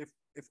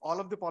 if all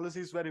of the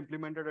policies were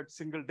implemented at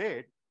single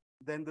date,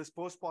 then this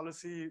post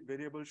policy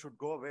variable should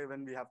go away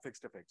when we have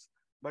fixed effects.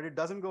 But it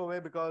doesn't go away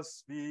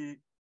because the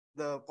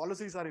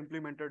policies are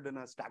implemented in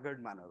a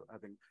staggered manner, I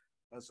think.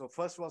 So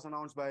first was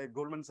announced by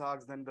Goldman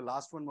Sachs, then the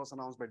last one was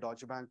announced by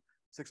Deutsche Bank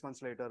 6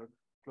 months later,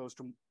 close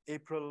to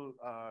April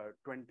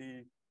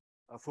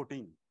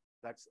 2014.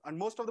 And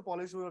most of the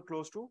policies were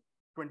close to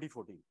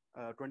 2014,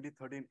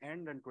 2013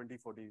 end and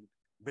 2014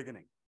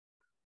 beginning.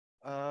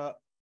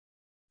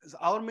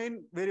 Our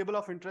main variable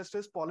of interest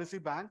is policy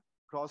bank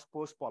cross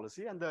post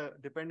policy, and the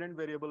dependent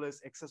variable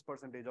is excess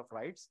percentage of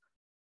rights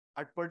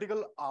at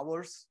particular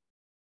hours,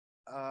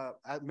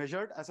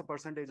 measured as a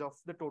percentage of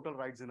the total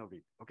rights in a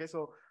week. Okay,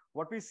 so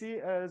what we see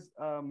as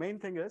main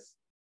thing is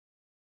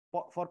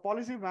for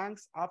policy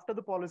banks, after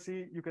the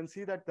policy, you can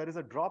see that there is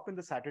a drop in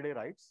the Saturday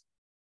rights.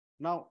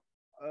 Now,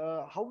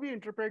 how we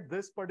interpret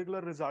this particular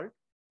result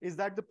is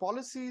that the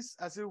policies,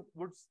 as you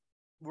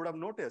would have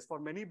noticed, for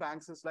many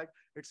banks is like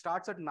it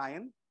starts at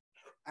 9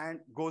 and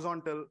goes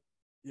on till,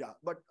 yeah.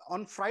 But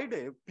on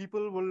Friday,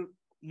 people will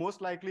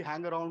most likely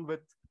hang around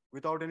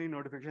without any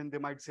notification. They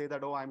might say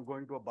that, oh, I'm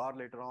going to a bar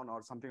later on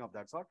or something of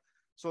that sort.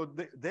 So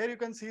there you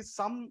can see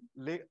some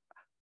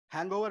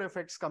hangover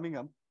effects coming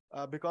up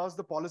because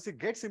the policy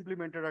gets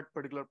implemented at a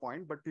particular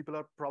point, but people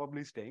are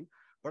probably staying.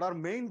 But our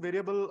main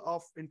variable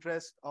of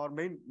interest, or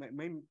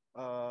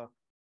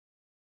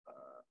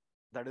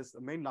that is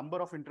the main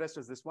number of interest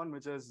is this one,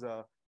 which is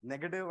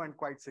negative and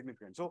quite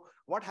significant. So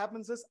what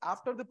happens is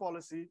after the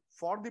policy,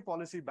 for the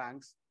policy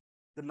banks,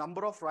 the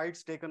number of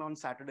rights taken on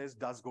Saturdays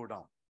does go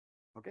down.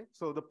 Okay,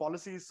 so the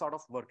policy is sort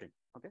of working.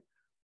 Okay,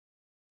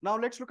 now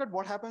let's look at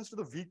what happens to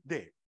the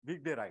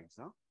weekday rights.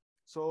 Huh?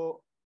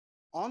 So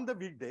on the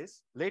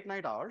weekdays, late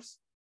night hours,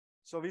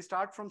 so we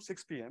start from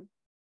 6 p.m.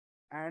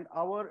 and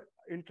our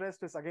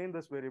interest is again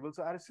this variable.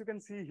 So as you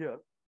can see here,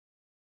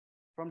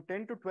 from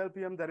 10 to 12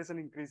 p.m., there is an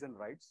increase in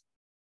rights,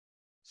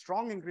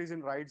 strong increase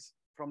in rights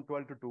from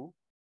 12 to 2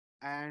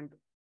 and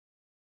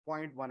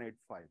 0.185.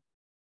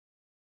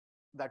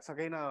 That's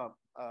again a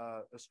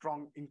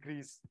strong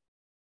increase,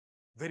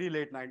 very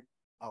late night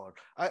hour.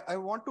 I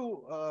want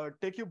to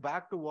take you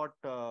back to what,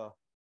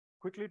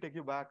 quickly take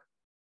you back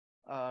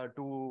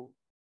to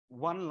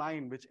one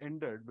line which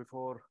ended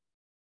before.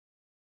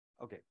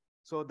 Okay,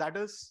 so that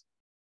is,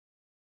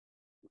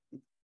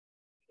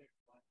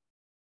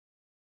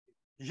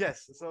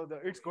 yes, so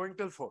it's going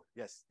till 4.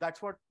 Yes,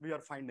 that's what we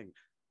are finding.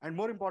 And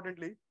more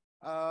importantly,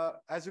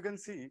 as you can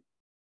see,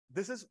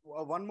 this is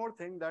one more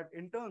thing that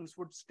interns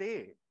would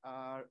stay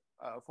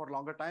for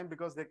longer time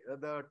because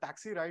the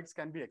taxi rides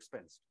can be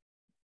expensed.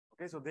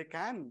 Okay, so they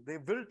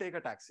will take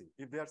a taxi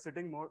if they are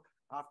sitting more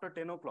after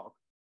 10 o'clock.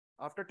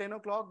 After 10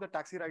 o'clock, the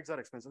taxi rides are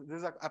expensive. This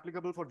is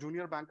applicable for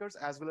junior bankers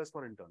as well as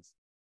for interns.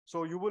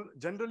 So you will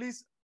generally,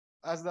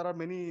 as there are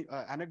many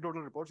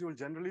anecdotal reports, you will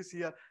generally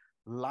see a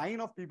line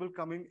of people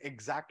coming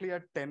exactly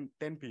at 10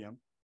 p.m.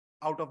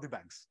 out of the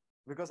banks.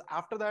 Because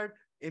after that,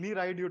 any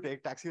ride you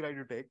take, taxi ride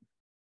you take,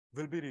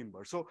 will be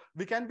reimbursed. So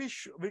we can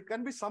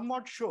be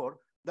somewhat sure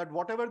that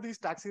whatever these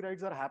taxi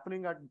rides are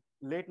happening at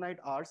late night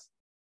hours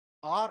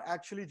are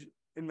actually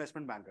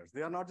investment bankers.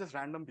 They are not just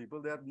random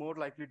people. They are more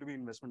likely to be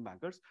investment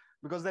bankers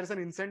because there is an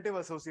incentive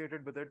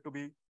associated with it to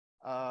be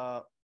yeah.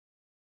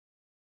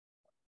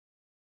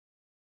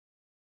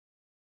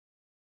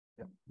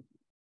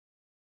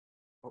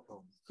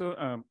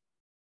 So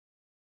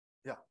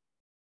yeah,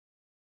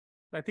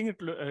 I think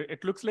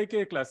it looks like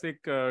a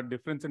classic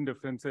difference in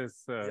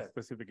differences yes.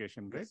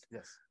 specification, right?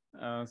 Yes.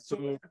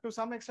 So to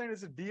some extent,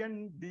 it's a D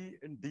and D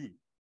and D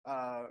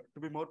to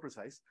be more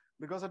precise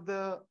because of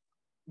the.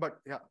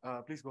 But yeah,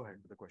 please go ahead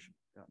with the question.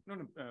 Yeah.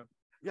 No.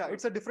 Yeah,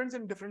 it's a difference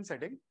in different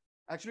setting.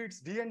 Actually, it's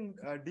D and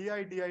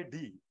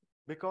DI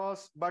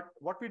because. But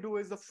what we do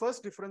is the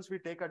first difference we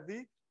take at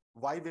the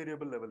Y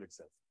variable level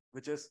itself,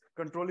 which is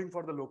controlling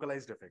for the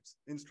localized effects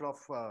instead of.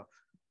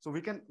 So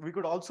we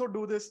could also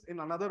do this in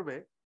another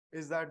way.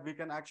 Is that we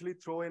can actually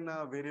throw in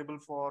a variable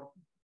for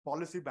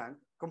policy bank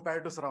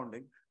compared to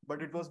surrounding,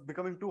 but it was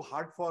becoming too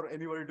hard for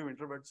anybody to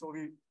interpret. So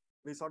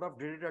we sort of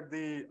did it at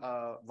the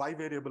Y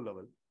variable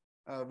level,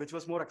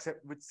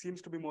 which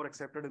seems to be more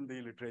accepted in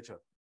the literature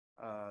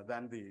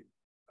than the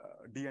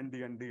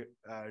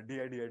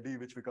DID,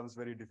 which becomes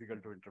very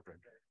difficult to interpret.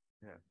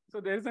 Yeah. So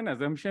there is an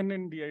assumption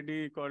in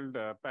DID called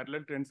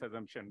parallel trends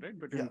assumption, right,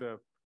 between the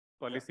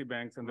policy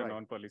banks and the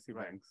non-policy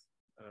banks.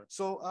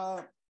 So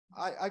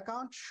I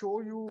can't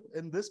show you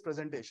in this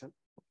presentation,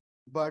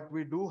 but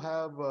we do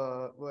have,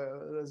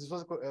 this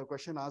was a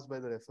question asked by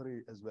the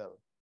referee as well.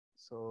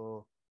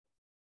 So,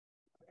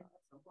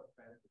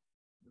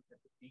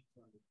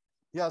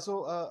 yeah,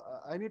 so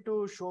I need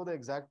to show the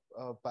exact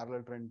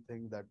parallel trend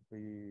thing that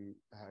we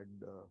had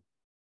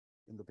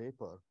in the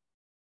paper.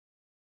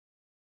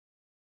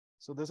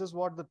 So this is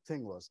what the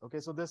thing was.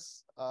 Okay, so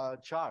this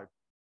chart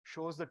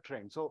shows the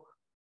trend. So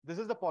this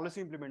is the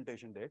policy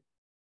implementation date.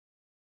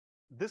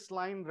 This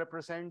line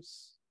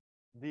represents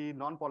the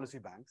non-policy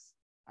banks,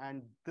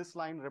 and this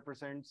line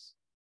represents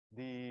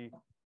the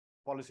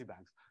policy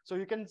banks. So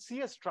you can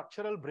see a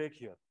structural break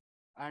here.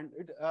 And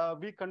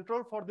we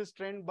control for this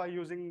trend by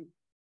using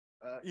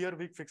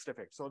year-week fixed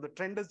effect. So the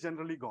trend is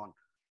generally gone.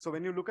 So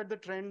when you look at the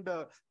trend,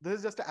 this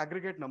is just an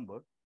aggregate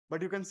number,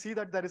 but you can see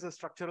that there is a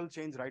structural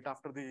change right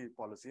after the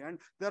policy, and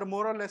they are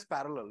more or less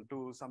parallel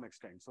to some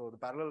extent. So the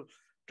parallel,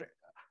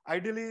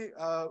 ideally,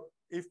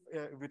 if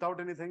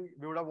without anything,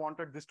 we would have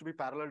wanted this to be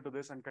parallel to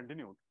this and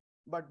continued,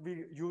 but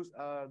we use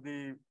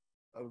the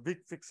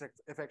week fixed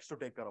effects to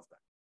take care of that.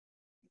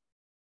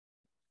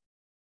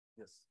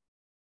 Yes.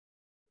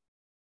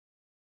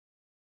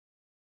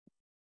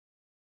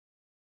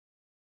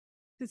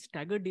 It's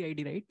staggered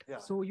DID, right? Yeah.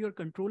 So your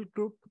control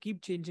group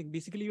keep changing.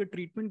 Basically, your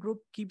treatment group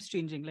keeps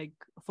changing. Like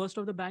first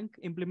of the bank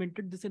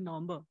implemented this in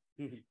November,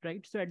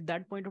 right? So at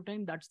that point of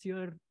time, that's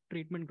your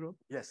treatment group.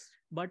 Yes.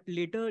 But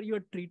later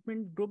your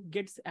treatment group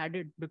gets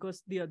added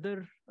because the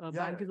other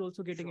bank is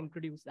also getting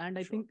introduced. And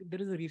I think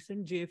there is a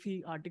recent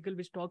JFE article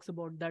which talks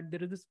about that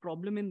there is this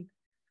problem in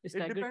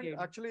staggered DID.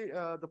 Actually,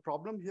 the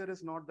problem here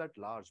is not that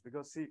large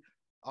because see,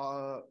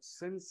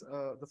 since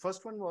the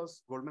first one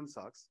was Goldman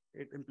Sachs,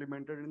 it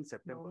implemented in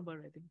September.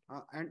 November, I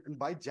think. And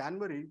by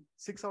January,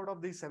 6 out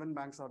of these 7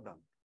 banks are done.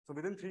 So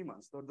within 3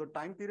 months, the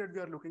time period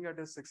we are looking at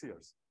is 6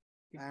 years.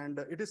 And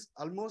it is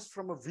almost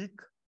from a week,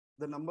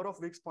 the number of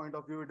weeks point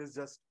of view, it is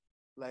just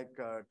like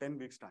 10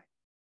 weeks time.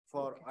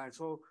 And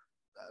so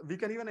we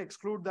can even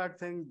exclude that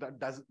thing that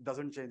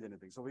doesn't change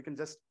anything. So we can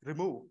just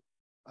remove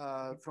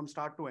from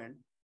start to end.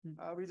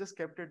 We just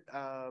kept it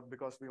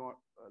because we want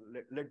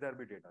let there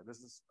be data. This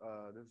is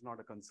not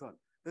a concern.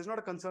 This is not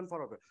a concern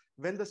for us.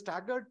 When the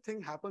staggered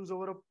thing happens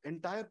over an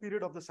entire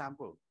period of the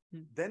sample,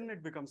 then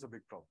it becomes a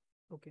big problem.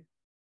 Okay.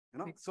 You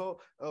know, so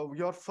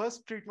your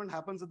first treatment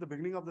happens at the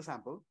beginning of the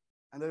sample,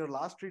 and then your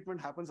last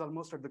treatment happens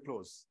almost at the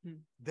close.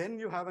 Then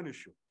you have an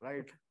issue,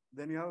 right? Okay.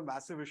 Then you have a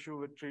massive issue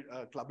with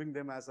clubbing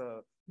them as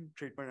a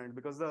treatment, and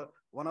because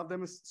one of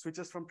them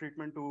switches from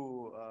treatment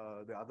to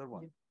the other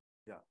one.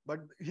 Yeah, but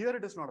here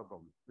it is not a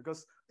problem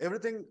because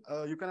everything,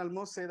 you can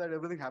almost say that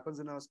everything happens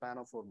in a span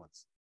of 4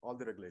 months, all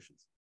the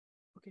regulations.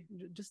 Okay,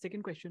 just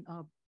second question.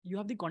 You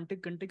have the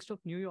context of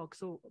New York,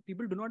 so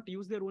people do not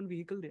use their own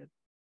vehicle there.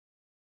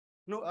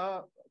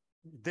 No,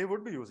 they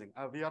would be using.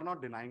 We are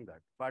not denying that,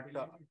 but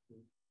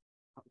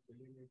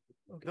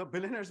the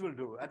billionaires will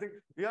do. I think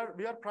we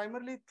are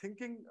primarily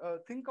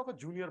think of a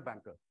junior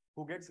banker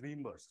who gets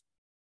reimbursed.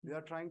 We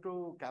are trying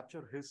to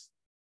capture his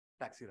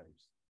taxi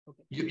rides.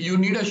 Okay. You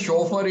need a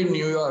chauffeur in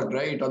New York,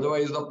 right?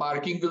 Otherwise, the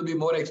parking will be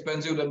more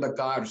expensive than the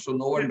car, so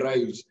no one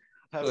drives.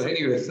 So,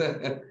 anyways,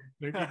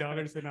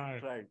 $20 an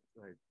hour. Right.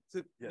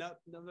 So now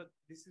that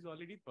this is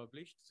already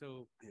published,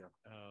 so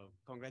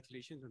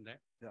congratulations on that.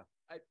 Yeah.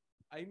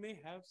 I may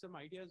have some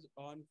ideas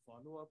on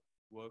follow-up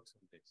works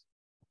on this.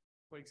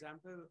 For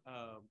example,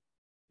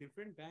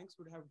 different banks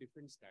would have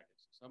different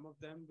status. Some of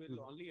them will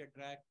only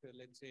attract,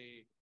 let's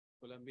say,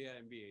 Columbia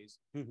MBAs.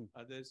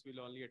 Others will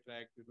only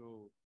attract,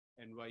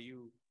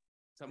 NYU.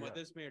 Some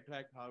others may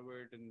attract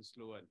Harvard and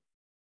Sloan.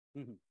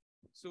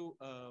 So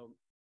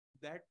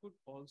that could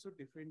also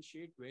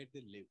differentiate where they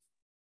live.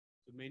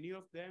 So many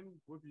of them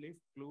would live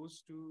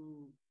close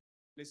to,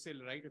 let's say,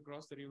 right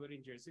across the river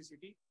in Jersey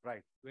City.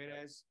 Right.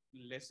 Whereas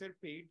lesser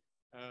paid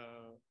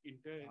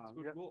interns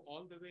would go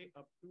all the way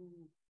up to,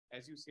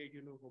 as you said,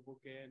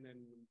 Hoboken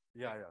and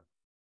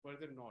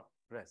further north.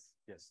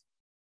 Yes.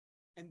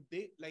 And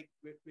they, like,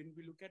 when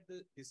we look at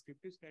the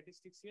descriptive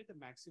statistics here, the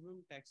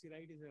maximum taxi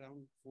ride is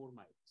around 4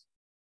 miles.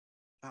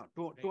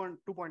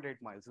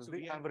 2.8 miles is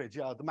the average.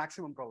 Yeah, the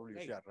maximum probably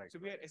is. Yeah, right. So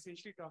we are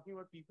essentially talking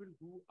about people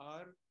who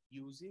are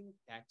using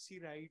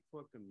taxi ride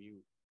for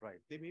commute. Right.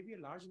 There may be a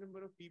large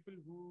number of people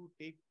who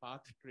take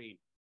PATH train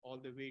all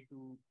the way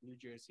to New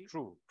Jersey.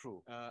 True.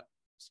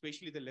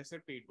 Especially the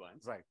lesser paid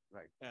ones. Right.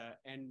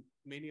 And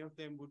many of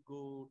them would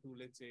go to,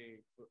 let's say,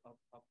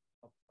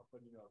 upper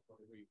New York,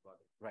 whatever you call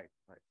it. Right.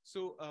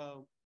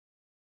 So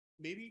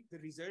maybe the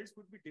results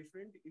would be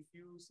different if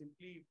you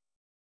simply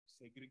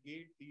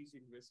segregate these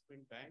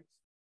investment banks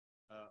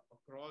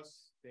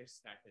across their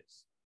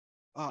status.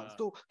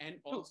 And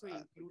also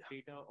include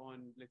data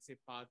on, let's say,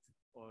 PATH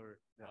or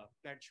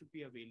that should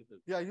be available.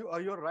 Yeah,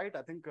 you're right.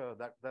 I think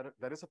that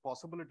there is a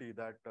possibility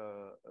that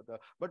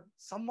but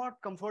somewhat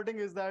comforting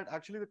is that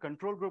actually the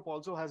control group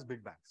also has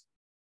big banks.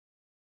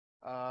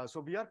 So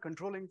we are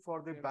controlling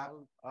for the bank.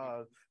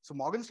 So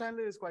Morgan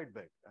Stanley is quite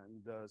big,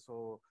 and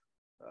so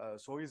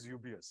is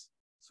UBS.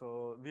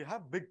 So we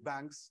have big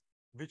banks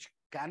which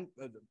can,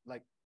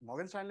 like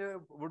Morgan Stanley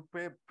would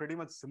pay pretty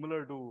much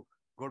similar to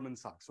Goldman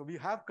Sachs. So we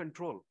have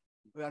control,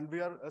 and we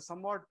are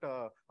somewhat,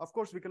 of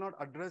course, we cannot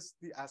address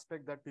the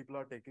aspect that people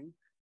are taking.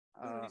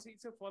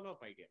 It's a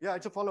follow-up idea. Yeah,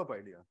 it's a follow-up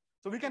idea.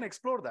 So we can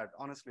explore that.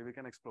 Honestly, we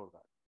can explore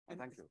that. And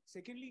thank you.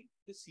 Secondly,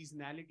 the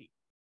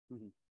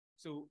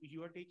So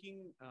you are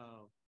taking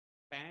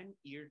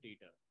pan-year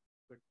data,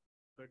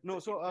 but But No,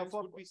 the so, interest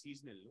for- would be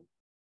seasonal, no?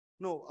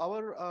 No,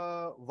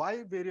 our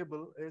Y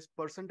variable is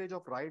percentage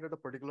of ride at a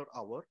particular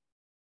hour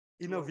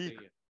in a Throughout the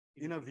week. year.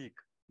 In a week.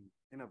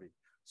 In a week.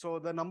 So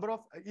the number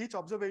of each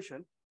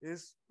observation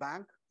is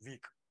bank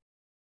week.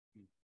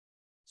 Hmm.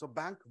 So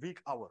bank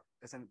week hour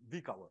is an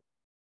week hour.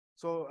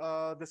 So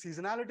the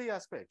seasonality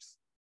aspects.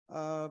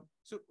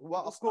 So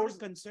Well, of it's not a course,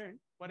 concern.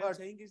 What I'm but-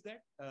 saying is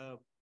that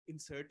in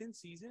certain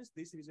seasons,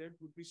 this result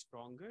would be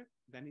stronger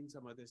than in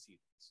some other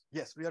seasons.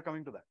 yes, we are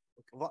coming to that.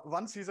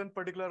 One season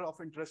particular of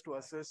interest to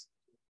us is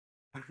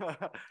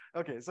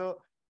okay.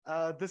 So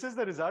this is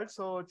the result.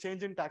 So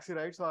change in taxi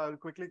ride. So I'll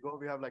quickly go.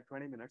 We have like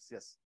 20 minutes.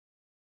 Yes.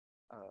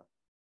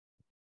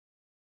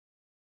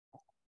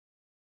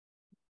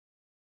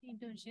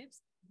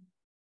 Internships.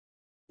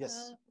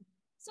 Yes.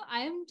 So I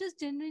am just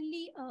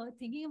generally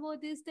thinking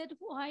about this, that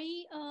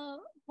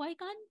why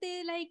can't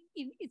they, like,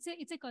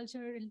 it's a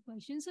cultural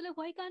question, so like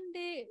why can't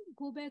they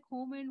go back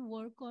home and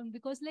work on,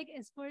 because like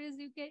as far as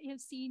you have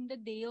seen the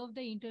day of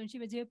the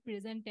internship as you have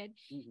presented,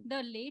 Mhm.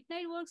 the late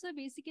night works are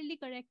basically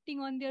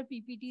correcting on their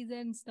PPTs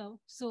and stuff.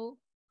 So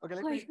Okay,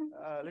 let why me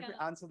can't- let me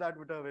yeah. answer that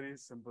with a very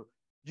simple.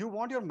 You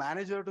want your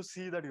manager to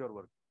see that you are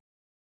working.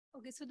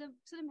 Okay, so the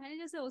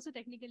managers are also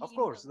technically Of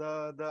course,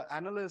 the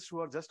analysts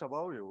who are just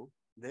above you,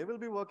 they will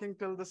be working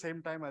till the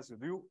same time as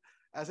you.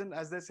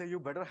 As they say, you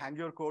better hang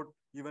your coat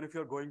even if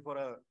you're going for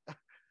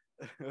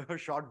a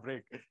short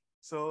break.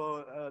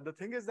 So the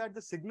thing is that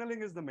the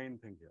signaling is the main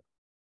thing here.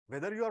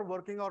 Whether you are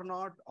working or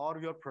not, or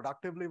you're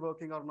productively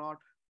working or not,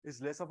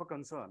 is less of a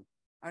concern.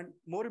 And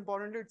more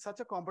importantly, it's such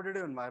a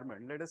competitive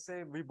environment. Let us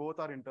say we both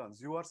are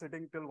interns. You are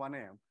sitting till 1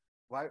 a.m.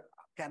 Why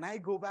can I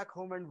go back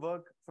home and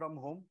work from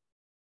home?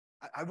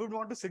 I would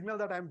want to signal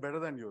that I'm better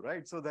than you,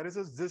 right? So there is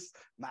this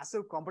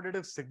massive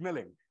competitive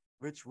signaling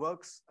which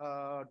works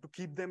to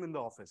keep them in the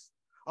office.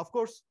 Of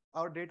course,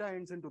 our data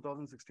ends in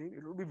 2016.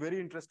 It will be very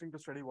interesting to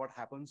study what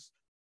happens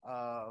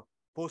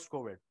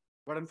post-COVID.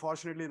 But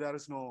unfortunately, there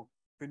is no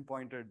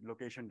pinpointed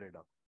location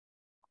data.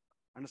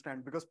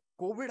 Understand? Because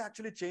COVID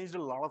actually changed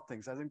a lot of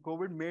things. As in,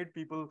 COVID made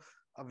people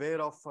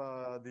aware of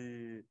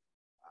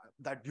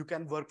that you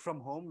can work from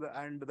home,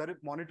 and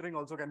that monitoring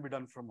also can be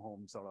done from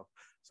home, sort of.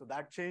 So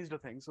that changed the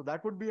thing. So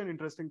that would be an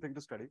interesting thing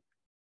to study.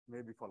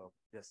 Maybe follow up.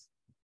 Yes.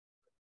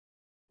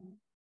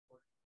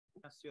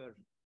 That's your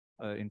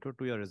intro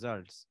to your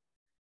results.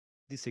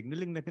 The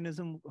signaling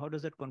mechanism, how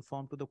does that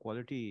conform to the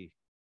quality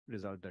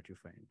result that you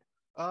find?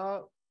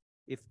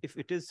 If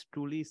it is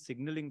truly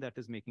signaling that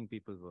is making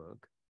people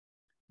work,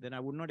 then I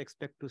would not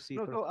expect to see.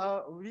 No,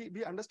 so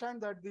we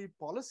understand that the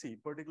policy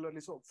particularly.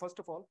 So first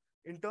of all,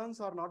 interns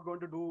are not going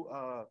to do.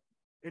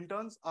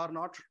 Interns are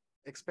not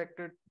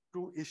expected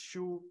to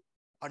issue,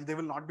 and they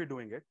will not be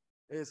doing it,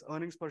 is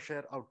earnings per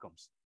share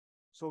outcomes.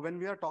 So when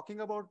we are talking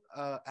about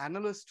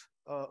analyst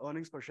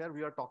earnings per share,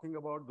 we are talking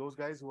about those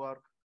guys who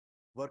are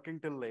working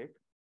till late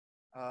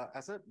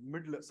as a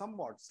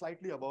somewhat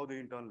slightly above the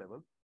intern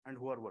level, and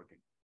who are working.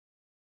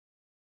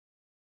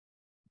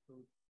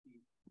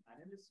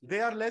 They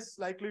are less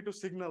likely to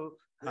signal.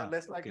 They are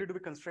less likely to be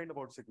constrained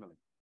about signaling.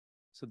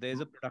 So there's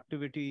a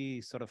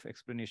productivity sort of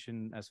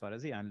explanation as far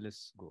as the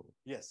analysts go.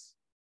 Yes.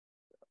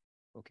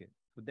 Okay.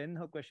 So then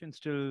her question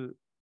still,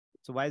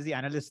 so why is the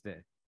analyst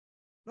there?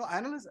 No,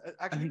 analysts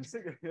actually.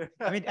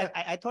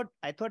 I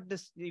thought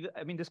this,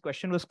 this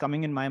question was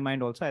coming in my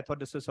mind also. I thought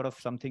this was sort of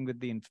something with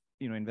the,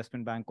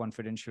 investment bank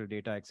confidential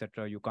data,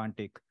 etc. You can't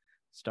take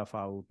stuff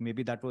out.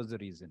 Maybe that was the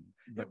reason.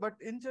 But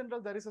in general,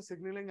 there is a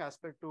signaling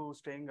aspect to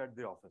staying at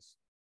the office.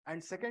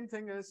 And second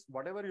thing is,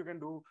 whatever you can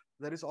do,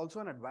 there is also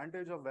an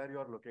advantage of where you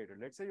are located.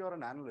 Let's say you're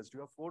an analyst, you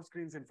have 4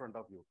 screens in front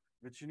of you,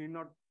 which you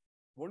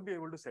won't be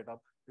able to set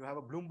up. You have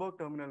a Bloomberg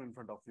terminal in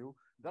front of you.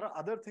 There are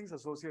other things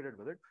associated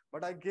with it,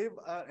 but I gave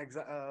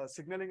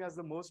signaling as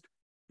the most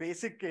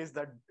basic case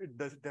that it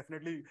does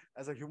definitely,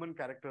 as a human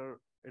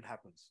character, it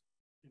happens.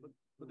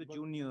 For the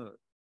junior.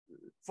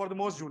 For the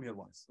most junior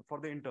ones, for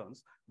the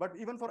interns. But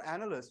even for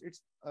analysts,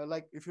 it's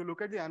like, if you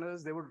look at the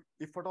analysts, they would,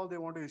 if at all they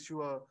want to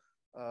issue a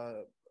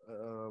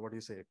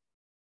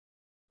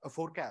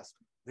forecast,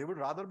 they would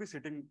rather be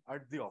sitting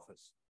at the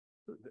office.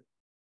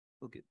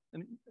 Okay.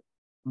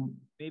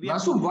 Maybe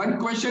Vasu, one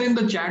question in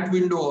the chat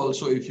window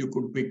also, if you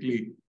could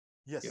quickly.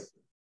 Yes. Yeah.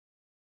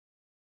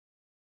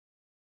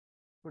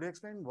 Could you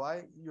explain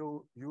why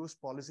you use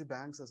policy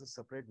banks as a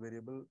separate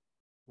variable?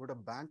 Would a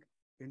bank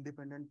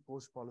independent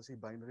post-policy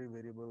binary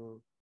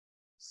variable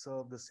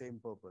serve the same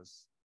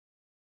purpose?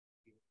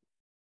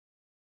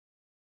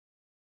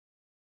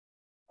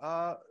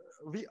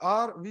 We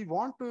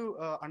want to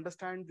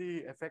understand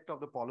the effect of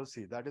the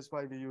policy. That is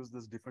why we use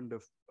this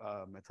definitive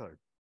method.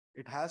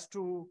 It has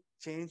to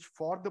change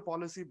for the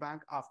policy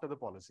bank after the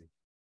policy.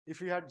 If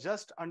we had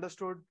just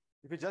understood,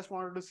 if we just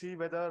wanted to see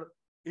whether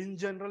in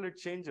general it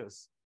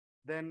changes,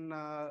 then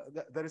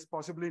there is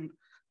possibly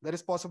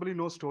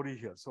no story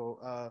here.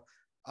 So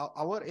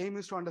our aim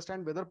is to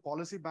understand whether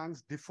policy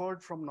banks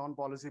differed from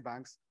non-policy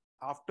banks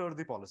after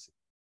the policy.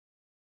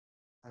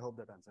 I hope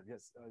that answered.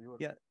 Yes.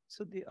 Yeah.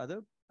 So the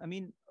other,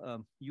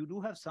 you do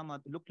have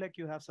look like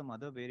you have some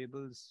other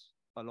variables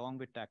along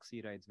with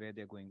taxi rides, where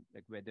they're going,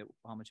 like where they,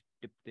 how much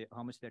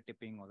they're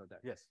tipping, all of that.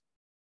 Yes.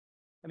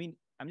 I mean,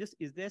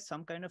 is there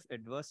some kind of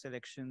adverse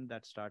selection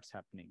that starts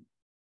happening?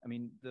 I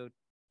mean, the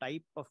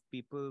type of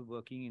people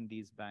working in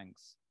these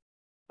banks,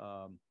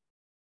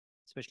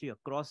 especially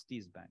across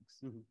these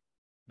banks,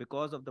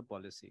 because of the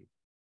policy,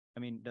 I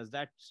mean, does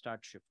that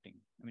start shifting?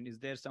 I mean, is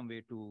there some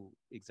way to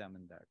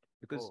examine that?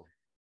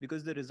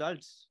 Because the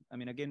results, I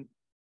mean, again,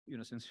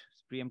 since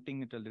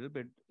preempting it a little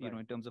bit,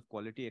 in terms of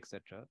quality,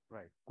 etc.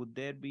 Right. Could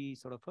there be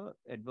sort of a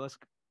adverse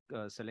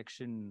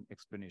selection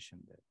explanation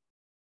there?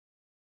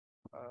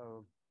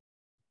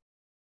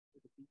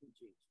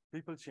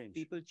 People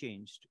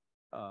changed.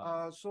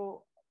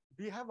 So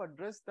we have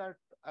addressed that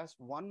as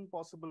one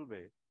possible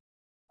way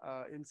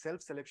in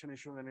self-selection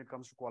issue when it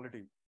comes to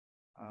quality,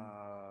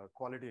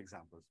 quality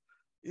examples.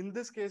 In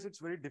this case, it's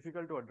very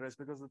difficult to address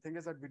because the thing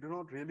is that we do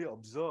not really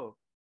observe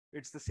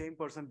it's the same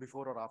person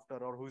before or after,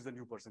 or who is the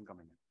new person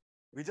coming in.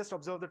 We just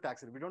observe the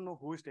taxi. We don't know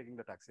who is taking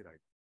the taxi ride.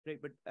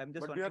 Right, but I'm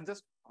just. But we are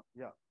just,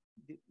 yeah.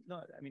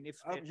 No, I mean,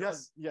 if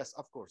yes,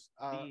 of course.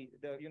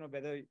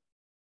 Whether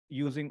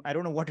using, I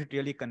don't know what it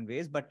really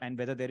conveys, and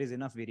whether there is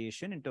enough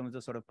variation in terms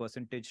of sort of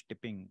percentage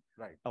tipping,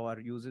 right, or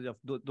usage of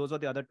those are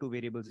the other two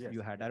variables you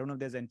had. I don't know if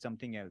there's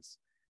something else.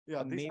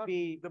 Yeah, these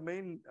maybe are the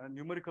main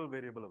numerical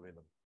variable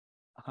available.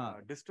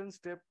 Distance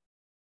tip,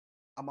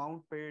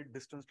 amount paid,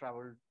 distance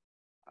traveled,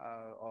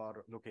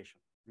 or location.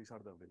 These are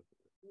the available.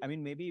 I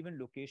mean, maybe even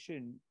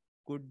location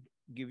could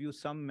give you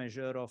some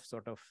measure of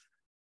sort of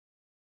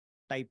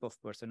type of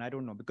person. I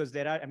don't know, because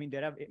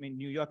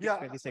New York is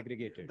fairly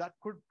segregated. That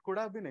could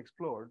have been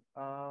explored.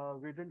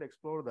 We didn't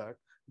explore that,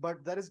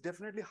 but there is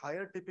definitely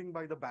higher tipping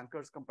by the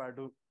bankers compared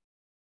to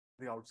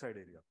the outside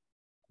area.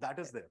 That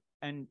is there.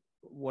 And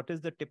what is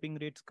the tipping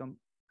rates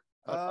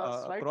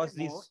across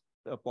these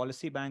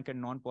policy bank and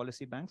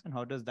non-policy banks, and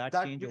how does that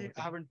change? We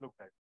haven't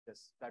looked at.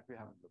 Yes, that we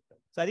haven't looked at.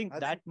 So I think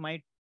that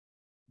might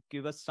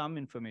give us some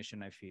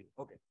information, I feel,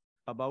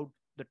 about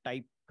the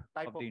type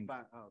of the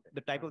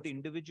the type of the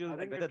individual,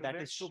 like whether that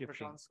is shifting.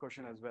 Prashant's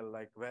question as well,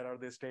 like where are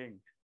they staying,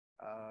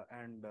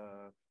 and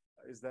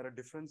is there a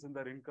difference in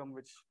their income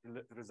which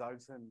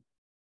results in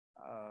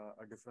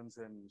a difference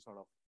in sort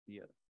of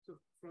So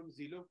from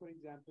Zillow, for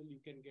example, you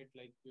can get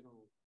like the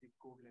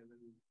code level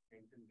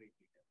rental rate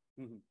data.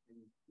 And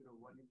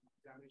one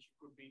examination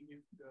could be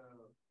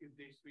if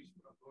they switch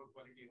from lower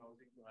quality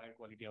housing to higher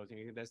quality housing.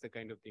 That's the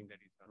kind of thing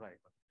that is right.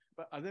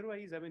 But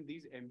otherwise, I mean,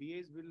 these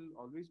MBAs will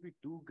always be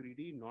too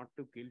greedy not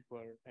to kill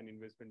for an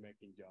investment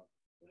banking job.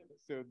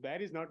 So that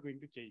is not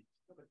going to change.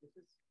 No, but this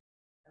is,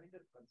 I mean,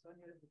 the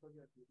concern here is because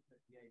you are using the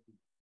TIB,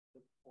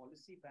 the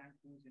policy bank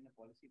who's in a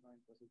policy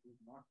bank versus who's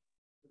not.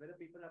 So whether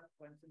people are,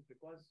 for instance,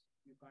 because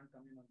you can't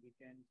come in on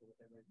weekends or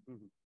whatever.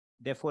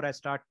 Therefore, I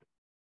start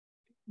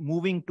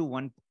moving to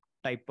one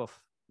type of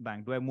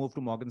bank. Do I move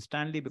to Morgan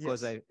Stanley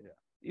because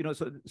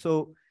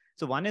so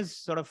one is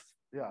sort of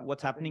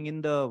what's happening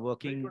in the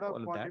working, all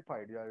of that.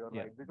 Yeah, you're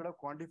right. We could have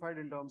quantified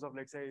in terms of,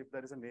 let's say, if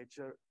there is a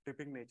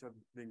tipping nature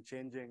being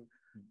changing,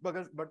 but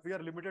we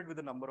are limited with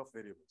the number of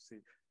variables.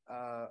 See,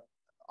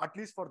 at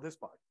least for this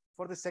part.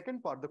 For the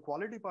second part, the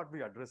quality part,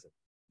 we address it.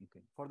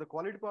 Okay. For the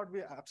quality part,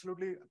 we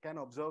absolutely can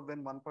observe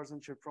when one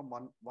person shift from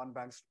one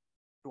bank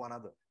to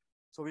another.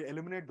 So we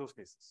eliminate those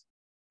cases,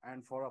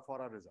 and for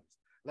our results.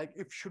 Like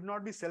it should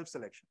not be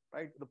self-selection,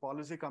 right? The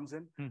policy comes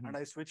in and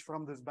I switch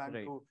from this bank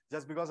to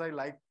just because I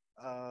like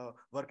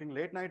working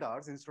late night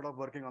hours instead of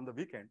working on the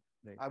weekend.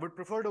 Right. I would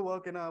prefer to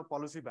work in a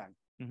policy bank,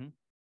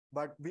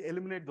 but we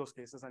eliminate those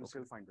cases and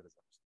still find the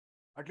results,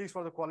 at least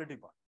for the quality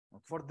part.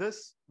 Okay. For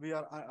this, we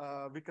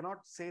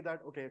cannot say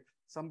that,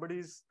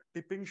 somebody's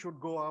tipping should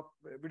go up.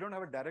 We don't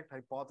have a direct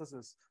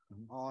hypothesis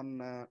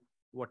on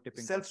what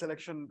tipping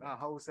self-selection,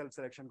 how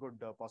self-selection could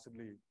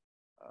possibly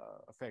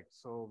affect.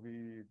 So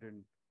we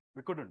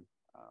couldn't.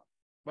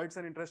 But it's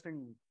an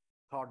interesting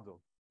thought,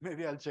 though.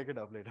 Maybe I'll check it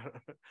up later.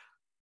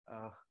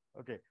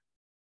 Okay.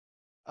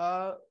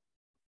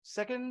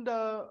 Second,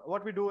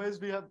 what we do is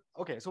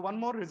so one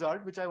more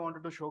result, which I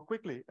wanted to show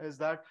quickly, is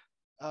that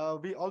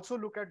we also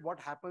look at what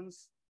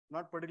happens,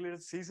 not particularly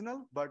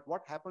seasonal, but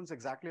what happens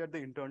exactly at the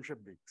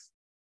internship weeks.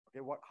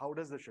 Okay, how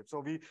does the shift?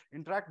 So we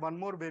interact one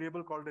more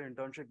variable called the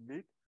internship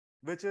week,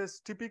 which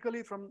is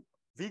typically from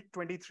week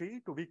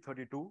 23 to week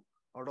 32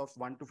 out of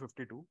 1 to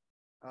 52.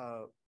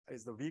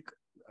 Is the week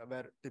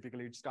where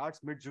typically it starts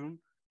mid-June,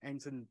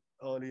 ends in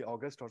early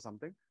August or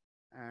something.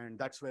 And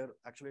that's where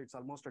actually it's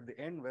almost at the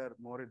end where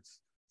Moritz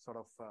sort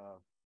of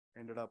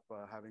ended up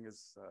having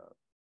his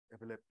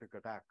epileptic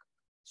attack.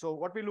 So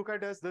what we look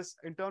at is this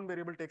intern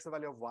variable takes a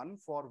value of 1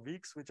 for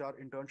weeks, which are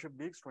internship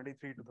weeks,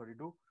 23 to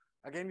 32.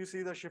 Again, you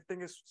see the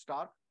shifting is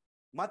stark,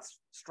 much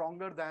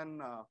stronger than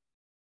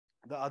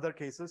the other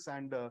cases.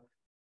 And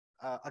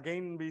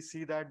again, we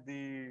see that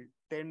the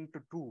 10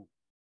 to 2,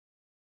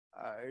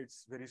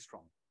 it's very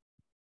strong.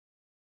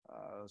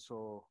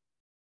 So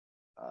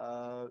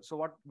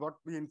what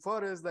we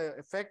infer is the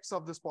effects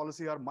of this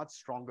policy are much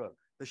stronger.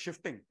 The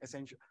shifting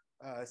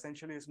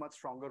essentially is much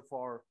stronger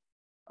for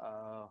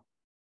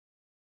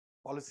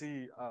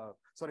policy,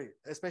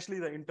 especially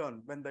the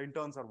intern, when the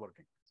interns are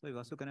working. So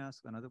Vasu, can I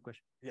ask another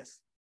question? Yes.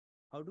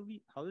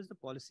 How is the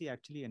policy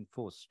actually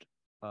enforced?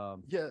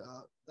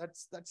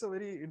 That's a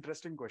very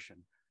interesting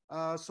question.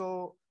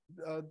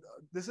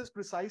 This is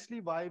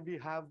precisely why we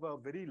have a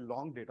very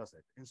long data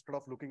set instead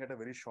of looking at a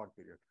very short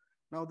period.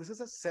 Now, this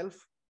is a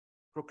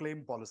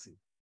self-proclaimed policy.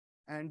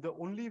 And the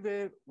only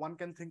way one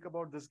can think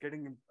about this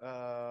getting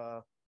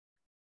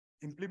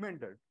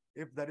implemented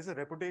if there is a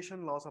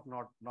reputation loss of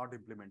not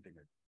implementing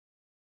it.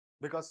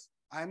 Because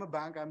I'm a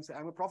bank,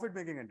 I'm a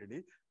profit-making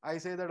entity. I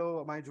say that,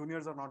 oh, my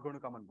juniors are not going to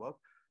come and work.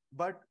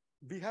 But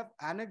we have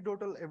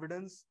anecdotal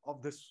evidence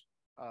of this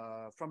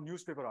from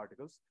newspaper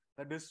articles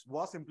that this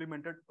was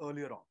implemented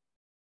earlier on.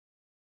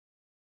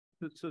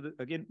 So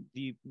again,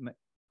 the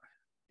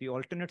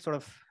alternate sort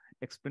of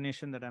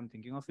explanation that I'm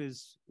thinking of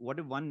is, what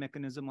if one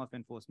mechanism of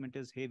enforcement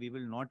is, hey, we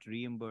will not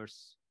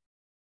reimburse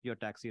your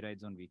taxi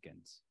rides on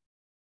weekends.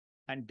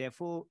 And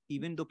therefore,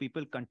 even though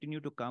people continue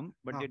to come,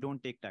 but they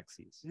don't take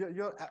taxis.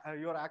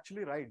 You're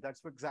actually right.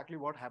 That's exactly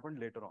what happened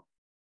later on.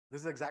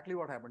 This is exactly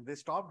what happened. They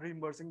stopped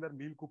reimbursing their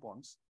meal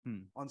coupons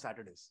on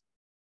Saturdays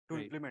to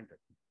implement it.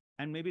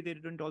 And maybe they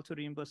didn't also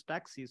reimburse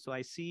taxis. So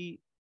I see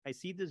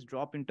this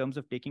drop in terms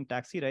of taking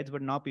taxi rides,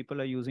 but now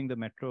people are using the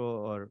metro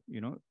or,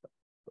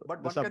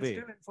 but one subway.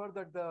 Can still infer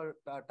that the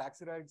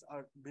taxi rides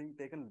are being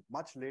taken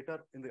much later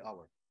in the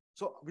hour.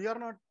 So we are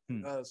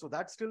not, so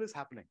that still is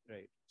happening.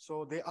 Right.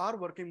 So they are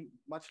working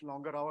much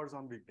longer hours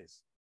on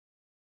weekdays.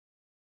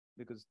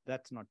 Because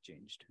that's not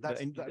changed.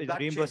 The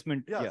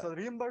reimbursement. So the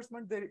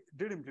reimbursement they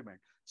did implement.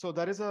 So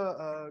there is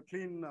a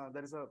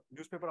there is a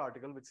newspaper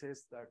article which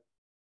says that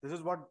this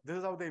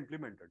is how they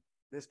implemented.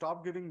 They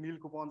stopped giving meal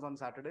coupons on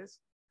Saturdays,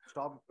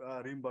 stopped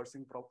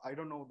reimbursing. I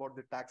don't know about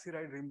the taxi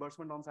ride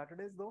reimbursement on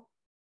Saturdays though,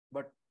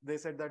 but they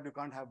said that you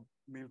can't have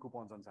meal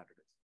coupons on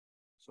Saturdays.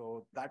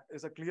 So that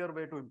is a clear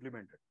way to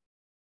implement it.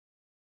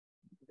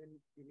 Then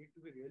you need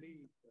to be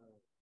really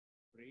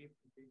brave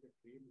to take the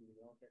train in New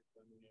York at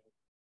 1 a.m.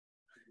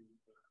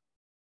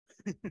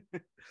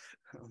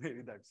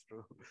 Maybe that's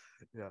true.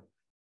 Yeah.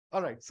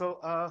 All right. So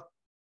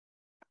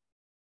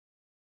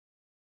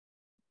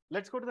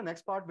let's go to the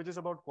next part, which is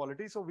about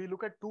quality. So we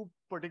look at two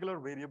particular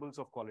variables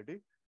of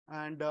quality,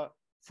 and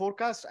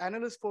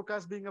analyst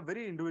forecast being a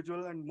very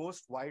individual and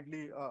most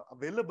widely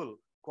available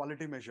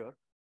quality measure.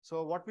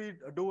 So what we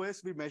do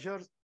is we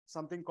measure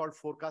something called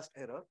forecast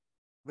error,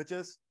 which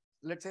is,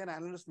 let's say an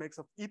analyst makes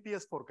an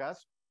EPS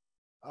forecast.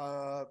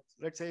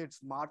 Let's say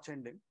it's March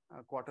ending,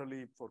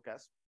 quarterly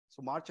forecast.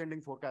 So March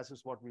ending forecast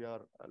is what we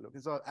are looking.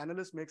 So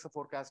analyst makes a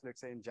forecast,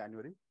 let's say in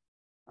January.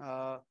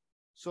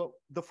 So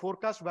the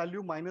forecast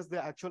value minus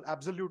the actual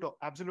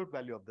absolute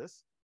value of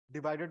this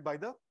divided by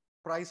the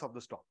price of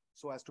the stock,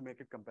 so as to make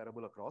it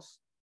comparable across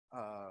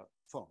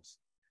firms.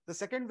 The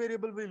second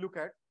variable we look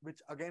at, which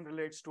again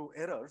relates to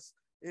errors,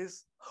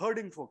 is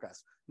herding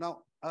forecast.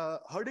 Now,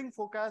 herding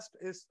forecast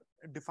is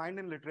defined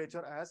in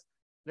literature as,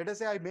 let us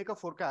say I make a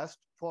forecast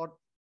for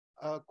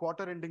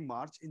quarter ending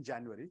March in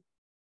January.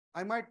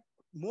 I might,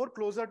 more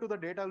closer to the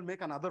date, I'll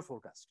make another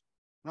forecast.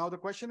 Now, the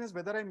question is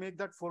whether I make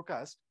that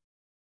forecast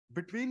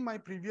between my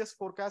previous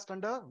forecast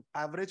and the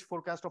average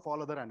forecast of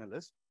all other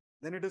analysts,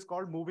 then it is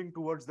called moving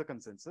towards the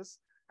consensus.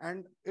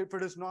 And if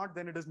it is not,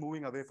 then it is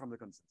moving away from the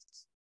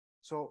consensus.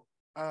 So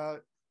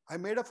I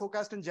made a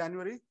forecast in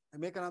January. I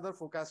make another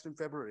forecast in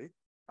February.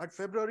 At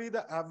February,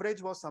 the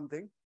average was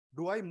something.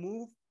 Do I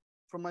move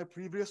from my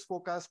previous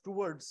forecast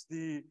towards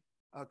the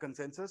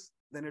consensus?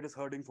 Then it is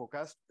herding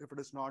forecast. If it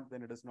is not,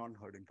 then it is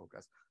non-herding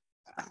forecast.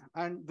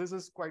 And this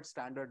is quite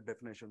standard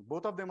definition.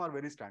 Both of them are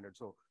very standard.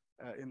 So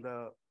in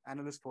the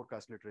analyst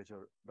forecast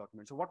literature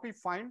document. So what we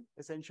find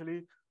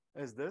essentially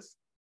is this.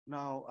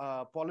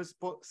 Now,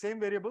 same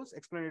variables,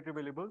 explanatory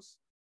variables,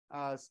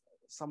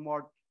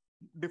 somewhat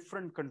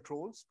different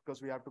controls,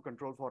 because we have to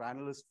control for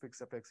analyst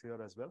fixed effects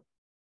here as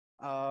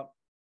well.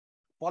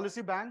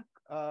 Policy bank,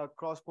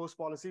 cross-post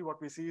policy,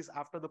 what we see is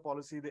after the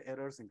policy, the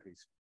errors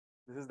increase.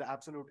 This is the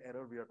absolute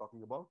error we are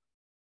talking about.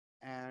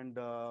 And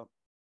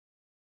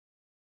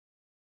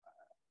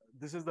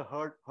this is the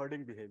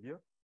herding behavior.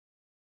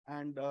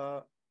 And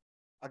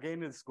again,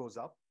 this goes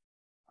up.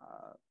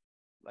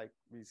 Like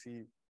we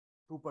see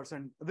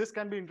 2%. This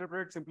can be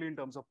interpreted simply in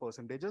terms of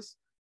percentages.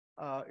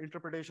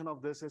 Interpretation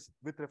of this is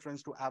with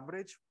reference to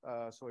average.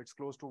 So it's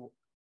close to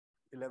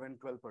 11,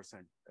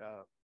 12%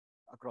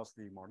 across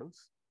the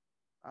models.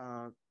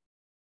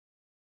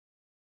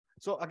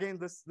 So again,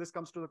 this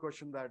comes to the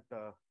question that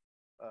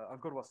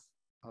Ankur was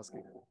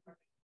asking.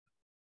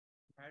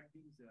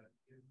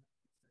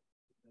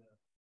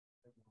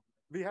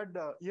 We had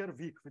year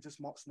week, which is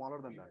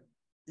smaller than that.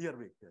 Year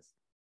week, yes.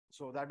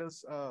 So that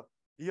is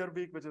year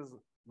week, which is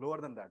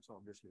lower than that. So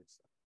obviously it's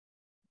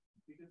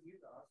because here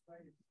the R-square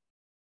is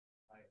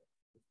higher,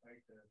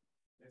 despite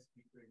less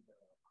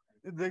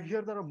frequent.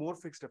 Here there are more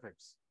fixed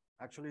effects.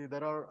 Actually,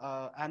 there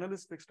are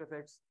analyst fixed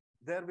effects.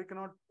 There we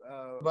cannot.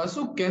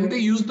 Vasu, can they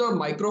use the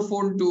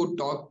microphone to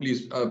talk,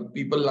 please?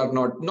 People are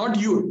not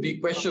you. The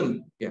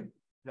question, yeah.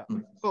 Yeah.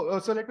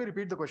 So let me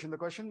repeat the question. The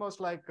question was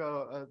like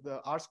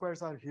the R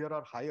squares are here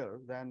are higher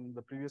than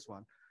the previous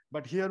one,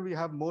 but here we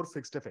have more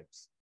fixed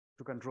effects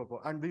to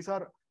control. And these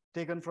are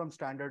taken from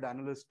standard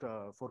analyst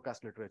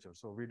forecast literature.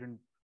 So we didn't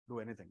do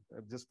anything.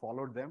 Just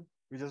followed them.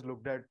 We just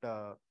looked at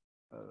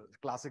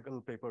classical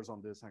papers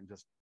on this and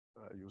just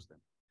used them.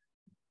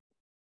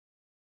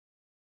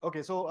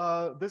 Okay,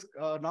 so this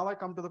now I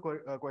come to the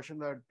question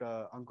that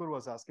Ankur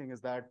was asking is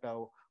that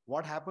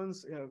what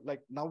happens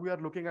like now we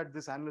are looking at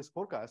this analyst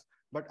forecast,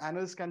 but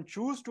analysts can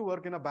choose to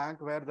work in a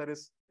bank where there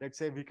is, let's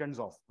say, weekends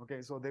off.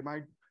 Okay, so they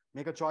might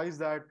make a choice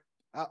that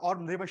or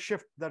they might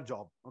shift their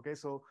job. Okay,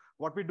 so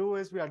what we do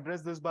is we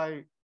address this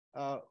by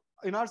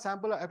in our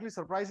sample, actually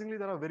surprisingly,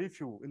 there are very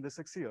few in the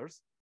 6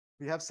 years.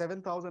 We have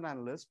 7,000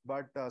 analysts,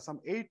 but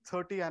some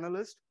 830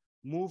 analysts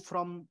move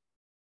from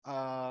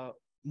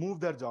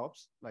move their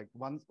jobs, like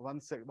one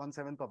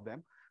seventh of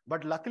them.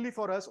 But luckily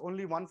for us,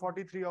 only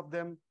 143 of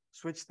them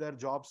switch their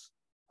jobs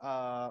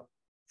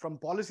from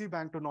policy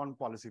bank to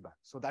non-policy bank.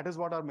 So that is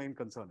what our main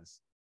concern is.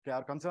 Okay,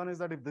 our concern is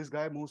that if this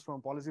guy moves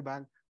from policy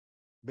bank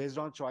based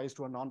on choice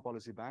to a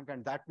non-policy bank,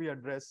 and that we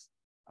address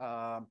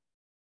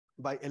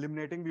by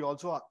eliminating, we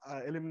also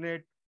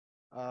eliminate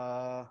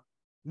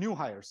new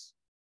hires.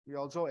 We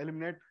also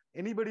eliminate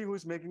anybody who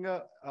is making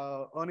a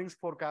earnings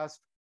forecast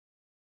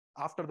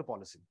after the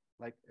policy.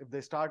 Like if they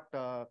start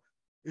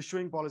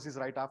issuing policies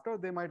right after,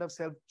 they might have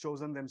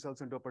self-chosen themselves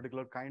into a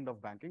particular kind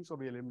of banking. So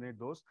we eliminate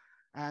those,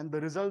 and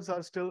the results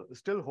are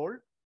still hold.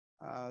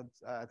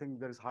 I think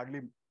there is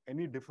hardly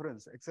any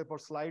difference except for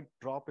slight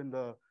drop in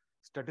the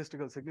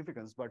statistical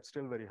significance, but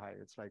still very high.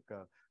 It's like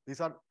these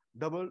are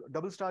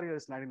double star here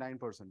is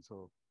 99%.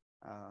 So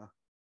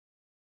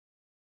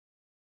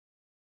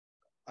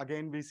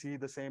again, we see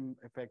the same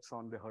effects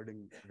on the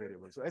herding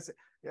variable. So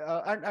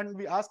and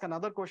we ask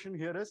another question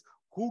here is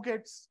who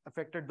gets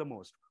affected the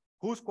most?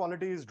 Whose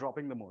quality is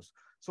dropping the most?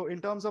 So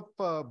in terms of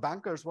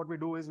bankers, what we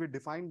do is we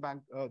define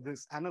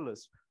this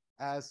analyst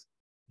as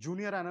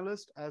junior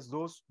analyst, as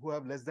those who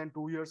have less than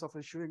 2 years of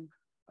issuing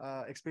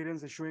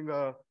experience issuing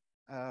a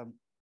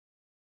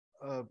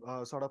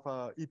sort of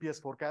a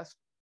EPS forecast,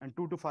 and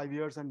 2 to 5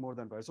 years and more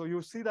than 5. So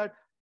you see that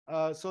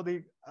so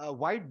the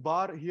white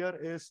bar here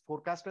is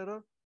forecast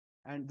error,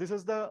 and this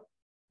is the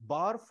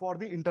bar for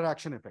the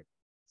interaction effect.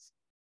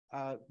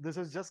 This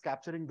is just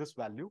capturing this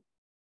value,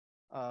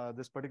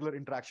 this particular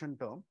interaction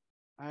term.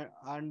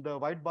 And the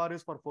white bar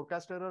is for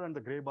forecast error and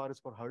the gray bar is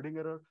for herding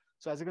error.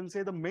 So as you can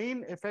say, the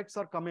main effects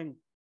are coming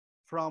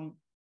from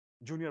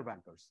junior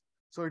bankers.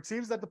 So it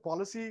seems that the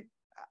policy,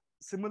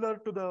 similar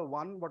to the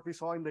one what we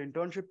saw in the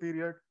internship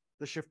period,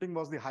 the shifting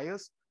was the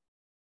highest.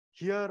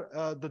 Here,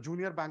 the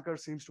junior banker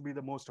seems to be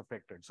the most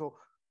affected. So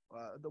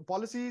the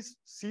policies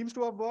seems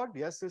to have worked.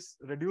 Yes, it's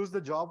reduced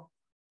the job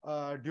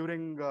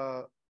during,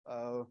 I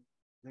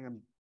think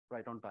I'm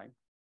right on time.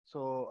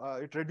 So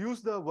it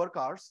reduced the work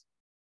hours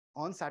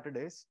on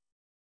Saturdays,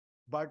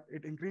 but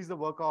it increased the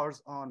work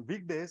hours on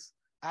weekdays.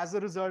 As a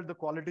result, the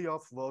quality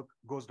of work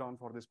goes down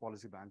for this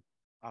policy bank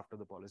after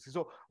the policy.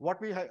 So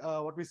what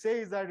we say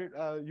is that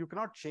you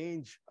cannot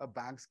change a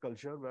bank's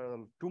culture where there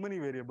are too many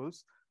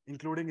variables,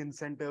 including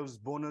incentives,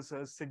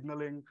 bonuses,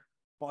 signaling,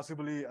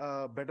 possibly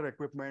better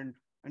equipment.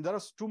 And there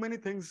are too many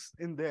things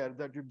in there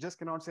that you just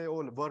cannot say,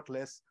 oh, work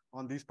less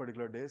on these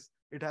particular days.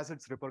 It has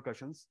its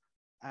repercussions.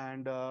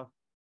 And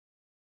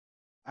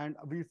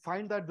we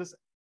find that this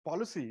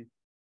policy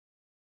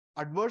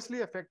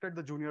adversely affected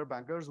the junior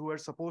bankers who were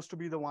supposed to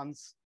be the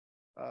ones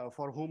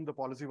for whom the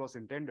policy was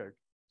intended.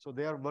 So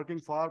they are working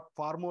far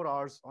more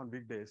hours on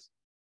weekdays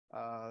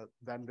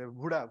than they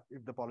would have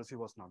if the policy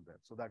was not there.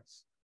 So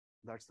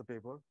that's the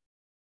paper.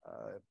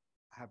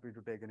 Happy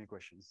to take any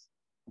questions.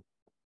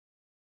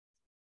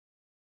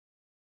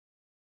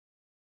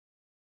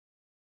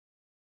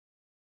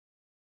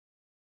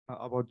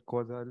 About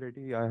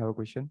causality, I have a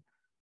question.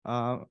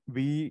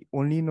 We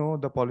only know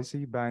the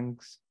policy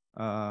banks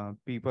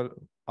people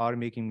are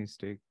making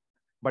mistake,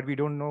 but we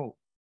don't know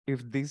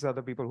if these are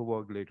the people who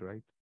worked late,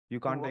 right? You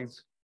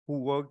can't who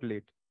worked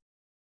late.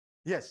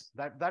 Yes,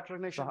 that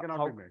relation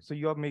cannot be made. So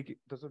you are making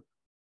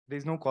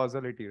there's no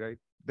causality, right?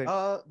 The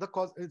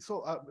cause.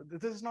 So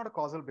this is not a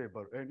causal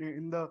paper.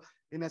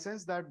 In a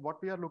sense that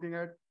what we are looking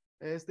at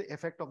is the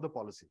effect of the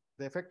policy.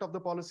 The effect of the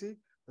policy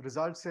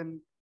results in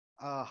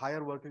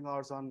higher working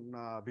hours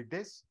on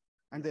weekdays,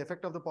 and the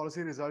effect of the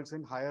policy results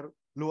in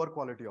lower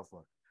quality of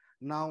work.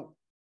 Now,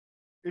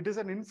 it is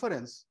an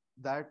inference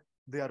that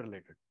they are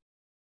related.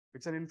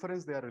 It's an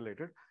inference they are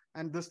related,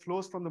 and this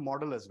flows from the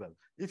model as well.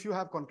 If you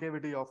have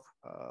concavity of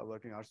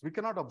working hours, we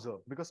cannot observe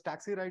because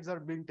taxi rides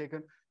are being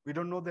taken. We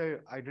don't know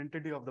the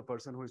identity of the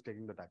person who is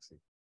taking the taxi.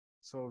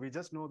 So we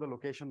just know the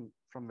location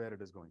from where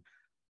it is going.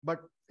 But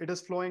it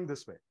is flowing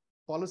this way.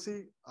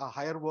 Policy,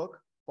 higher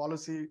work,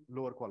 policy,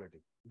 lower quality.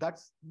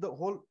 That's the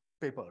whole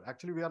paper.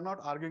 Actually, we are not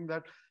arguing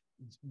that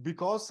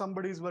because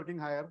somebody is working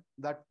higher,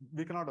 that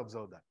we cannot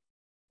observe that.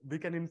 We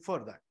can infer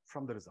that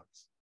from the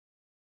results.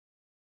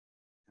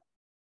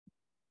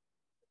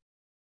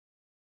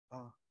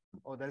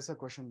 Oh, there is a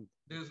question.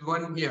 There's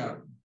one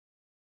here.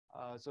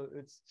 So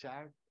it's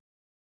chat.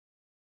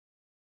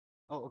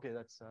 Oh, okay.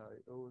 That's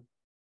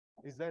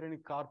is there any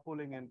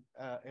carpooling in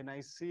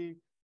NIC?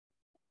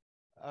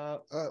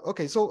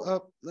 Okay,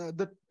 so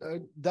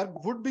there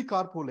would be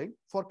carpooling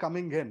for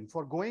coming in.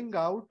 For going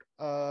out,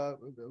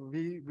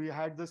 we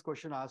had this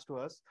question asked to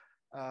us,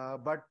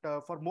 but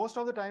for most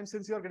of the time,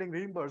 since you are getting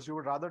reimbursed, you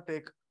would rather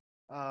take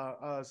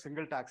a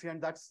single taxi,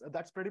 and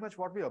that's pretty much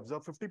what we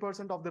observe.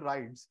 50% of the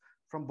rides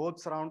from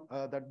both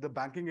that the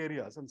banking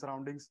areas and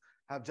surroundings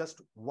have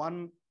just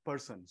one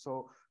person.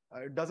 So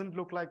it doesn't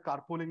look like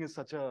carpooling is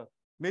such a,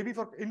 maybe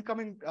for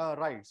incoming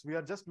rides, we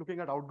are just looking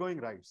at outgoing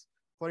rides.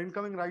 For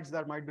incoming rides,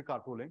 there might be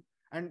carpooling.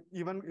 And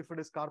even if it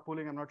is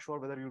carpooling, I'm not sure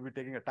whether you'll be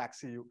taking a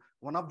taxi.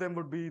 One of them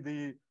would be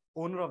the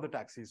owner of the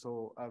taxi.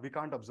 So we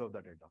can't observe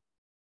that data.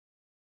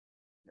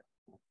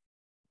 Yeah.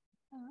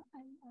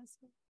 I'll ask.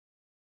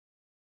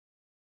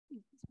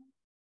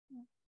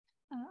 Yeah.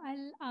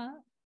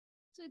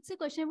 So it's a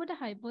question about a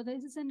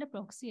hypothesis and a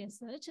proxy as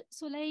such.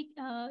 So like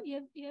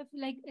you have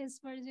like, as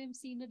far as you've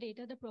seen the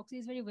data, the proxy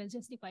is very well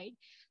justified.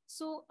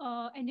 So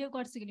and you've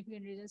got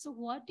significant results. So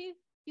what if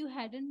you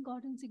hadn't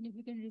gotten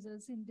significant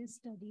results in this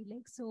study?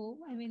 Like, so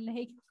I mean,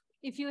 like,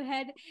 if you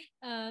had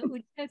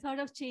would you have thought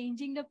of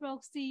changing the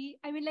proxy?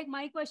 I mean, like,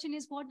 my question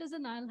is, what does the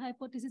null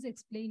hypothesis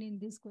explain in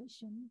this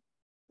question?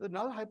 The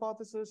null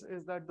hypothesis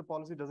is that the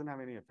policy doesn't have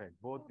any effect.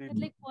 Both the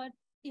like what?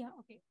 Yeah.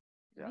 Okay.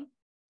 Yeah.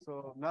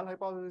 So null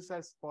hypothesis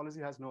says policy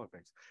has no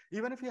effects.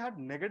 Even if you had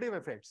negative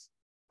effects,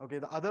 okay,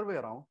 the other way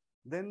around,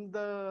 then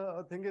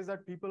the thing is that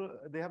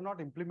they have not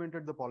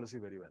implemented the policy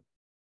very well.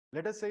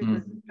 Let us say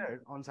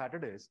on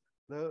Saturdays,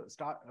 the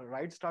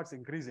ride starts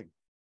increasing.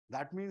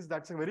 That means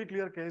that's a very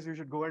clear case. You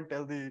should go and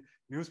tell the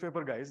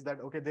newspaper guys that,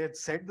 okay, they had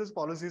said this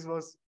policies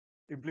was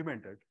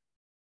implemented.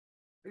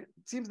 It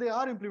seems they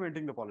are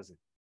implementing the policy.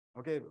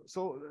 Okay,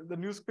 so the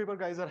newspaper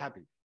guys are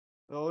happy.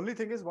 The only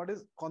thing is, what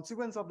is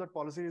consequence of that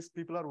policy is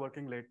people are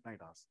working late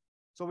night hours.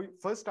 So we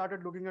first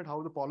started looking at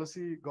how the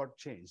policy got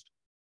changed.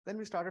 Then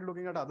we started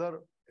looking at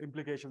other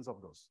implications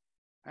of those.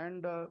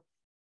 And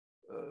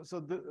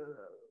so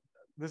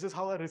this is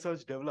how our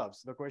research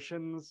develops. The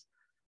questions,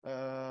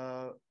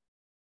 you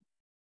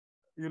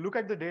look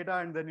at the data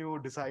and then you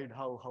decide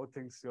how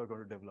things you're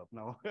going to develop.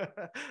 Now,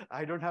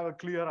 I don't have a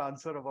clear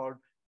answer about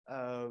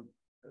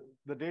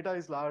the data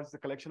is large. The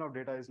collection of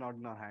data is not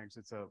in our hands.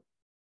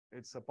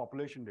 It's a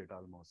population data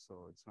almost,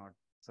 so it's not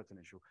such an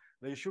issue.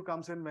 The issue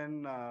comes in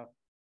when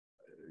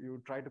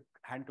you try to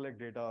hand collect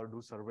data or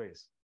do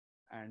surveys,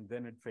 and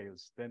then it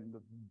fails. Then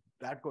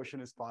that question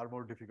is far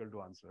more difficult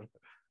to answer.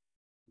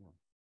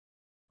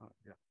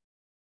 Yeah.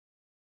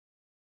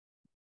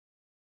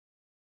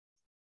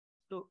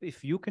 So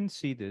if you can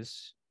see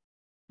this,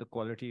 the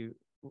quality,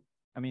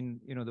 I mean,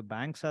 the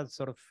banks are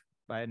sort of,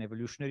 by an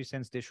evolutionary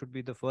sense, they should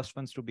be the first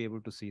ones to be able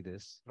to see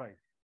this. Right.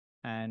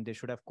 And they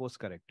should have course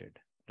corrected,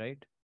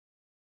 right?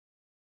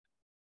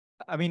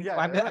 I mean, yeah,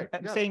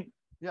 I'm saying,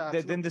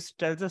 then this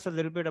tells us a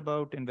little bit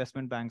about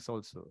investment banks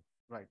also.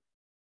 Right.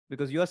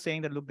 Because you're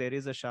saying that, look, there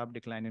is a sharp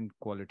decline in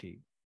quality.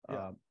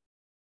 Yeah.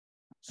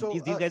 So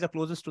these guys are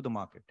closest to the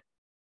market.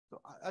 So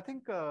I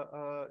think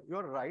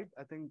you're right.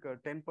 I think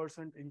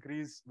 10%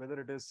 increase, whether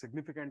it is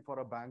significant for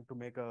a bank to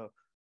make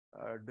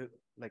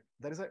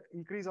there is an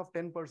increase of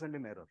 10%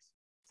 in errors.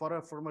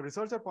 From a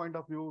researcher point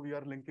of view, we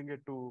are linking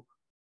it to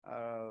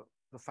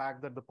the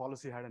fact that the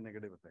policy had a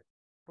negative effect.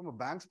 From a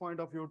bank's point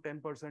of view,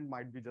 10%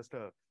 might be just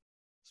a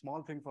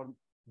small thing for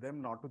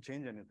them not to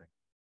change anything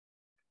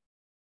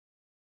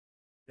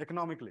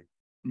economically.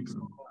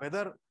 So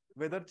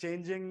whether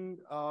changing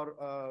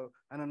or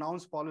an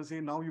announced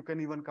policy, now you can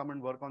even come and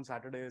work on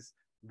Saturdays,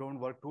 don't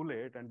work too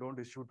late and don't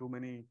issue too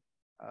many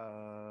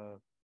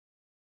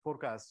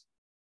forecasts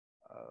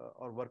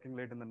or working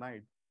late in the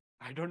night.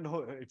 I don't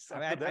know.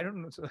 I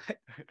don't know. So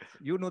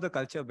you know the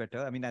culture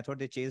better. I mean, I thought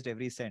they chased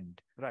every cent.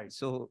 Right.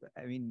 So,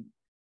 I mean,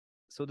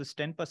 so this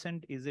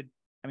 10%, is it,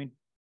 I mean,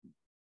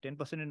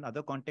 10% in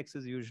other contexts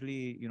is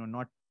usually,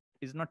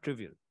 is not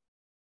trivial.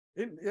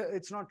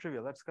 It's not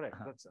trivial. That's correct.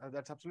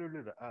 That's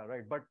absolutely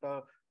right. But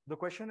the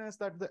question is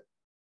that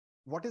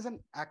what is an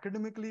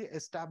academically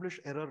established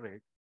error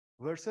rate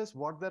versus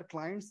what their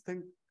clients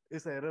think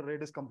is the error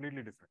rate is completely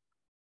different.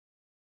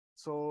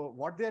 So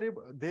what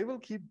they will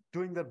keep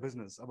doing their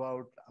business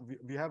about,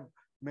 we have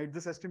made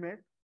this estimate,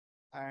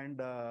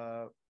 and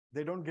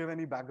they don't give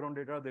any background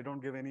data. They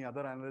don't give any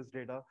other analyst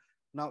data.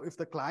 Now, if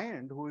the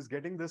client who is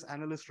getting this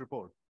analyst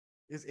report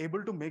is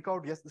able to make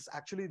out, yes,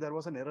 there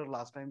was an error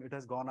last time, it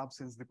has gone up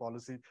since the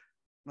policy.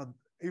 Now,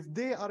 if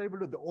they are able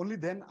to, only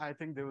then I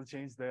think they will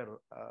change their.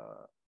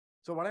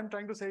 So what I'm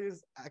trying to say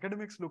is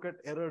academics look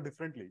at error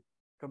differently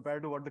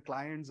compared to what the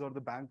clients or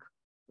the bank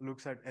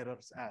looks at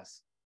errors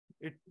as.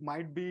 It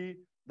might be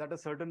that a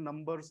certain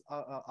numbers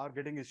are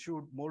getting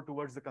issued more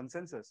towards the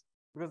consensus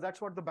because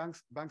that's what the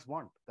banks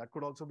want. That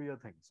could also be a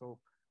thing. So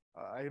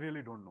I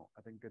really don't know.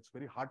 I think it's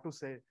very hard to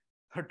say.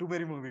 Too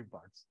many moving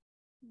parts.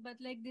 But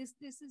like this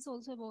is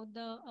also about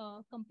the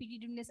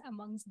competitiveness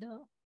amongst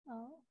the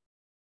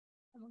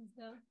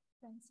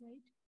banks,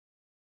 right?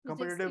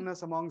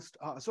 competitiveness amongst,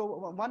 so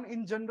one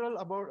in general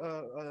about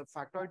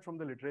factoid from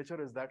the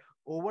literature is that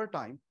over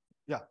time,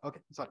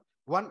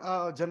 one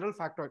general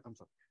factoid, I'm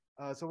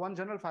sorry. So one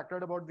general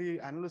factoid about the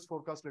analyst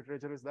forecast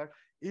literature is that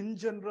in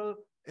general,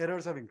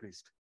 errors have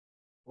increased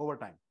over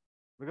time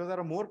because there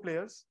are more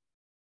players.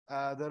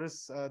 There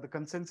is the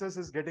consensus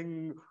is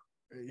getting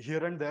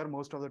here and there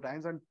most of the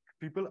times, and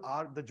people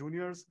are the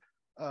juniors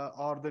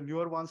or the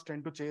newer ones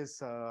tend to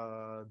chase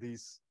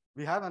these.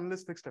 We have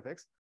analyst fixed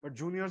effects, but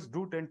juniors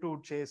do tend to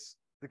chase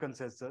the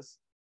consensus.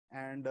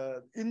 And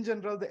in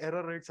general, the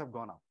error rates have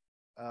gone up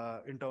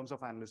in terms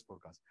of analyst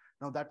forecast.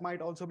 Now, that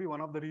might also be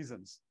one of the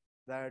reasons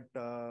that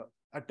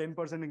a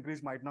 10%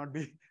 increase might not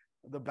be,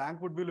 the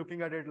bank would be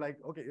looking at it like,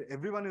 okay,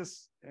 everyone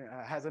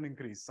has an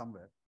increase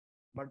somewhere.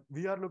 But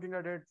we are looking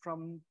at it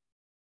from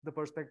the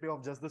perspective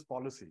of just this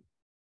policy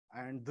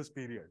and this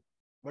period.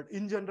 But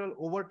in general,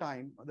 over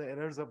time, the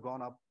errors have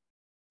gone up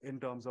in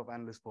terms of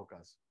analyst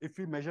forecast. If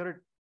we measure it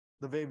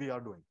the way we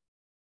are doing,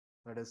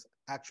 that is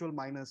actual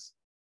minus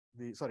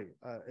the,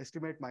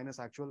 estimate minus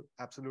actual,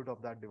 absolute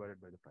of that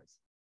divided by the price.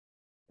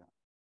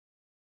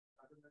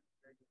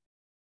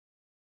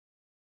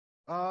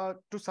 Yeah.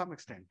 To some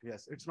extent,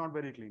 yes. It's not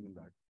very clean in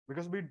that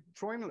because we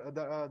throw in,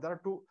 there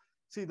are two,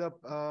 see the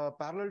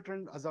parallel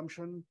trend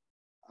assumption,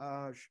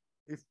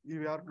 if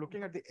we are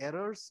looking at the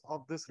errors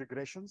of this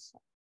regressions,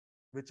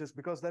 which is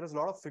because there is a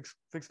lot of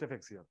fixed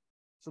effects here.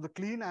 So the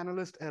clean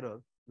analyst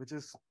error, which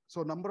is,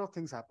 so a number of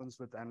things happens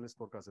with analyst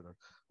forecast error.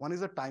 One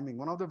is the timing.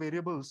 One of the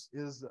variables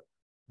is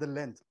the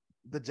length.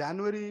 The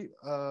January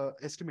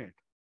estimate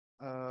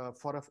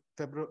for a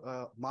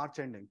February, March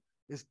ending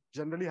is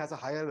generally has a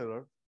higher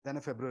error than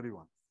a February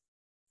one.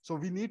 So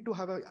we need to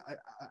have a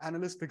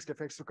analyst fixed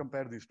effects to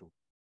compare these two,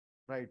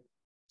 right?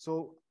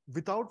 So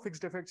without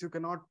fixed effects, you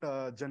cannot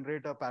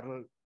generate a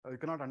parallel, you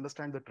cannot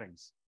understand the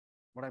trends,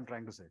 what I'm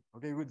trying to say.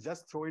 Okay, you would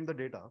just throw in the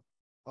data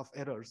of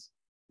errors.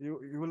 You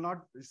will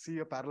not see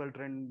a parallel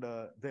trend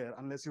there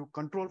unless you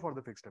control for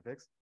the fixed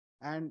effects.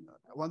 And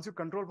once you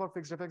control for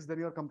fixed effects, then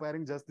you're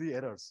comparing just the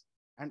errors.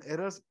 And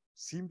errors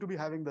seem to be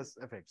having this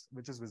effects,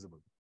 which is visible.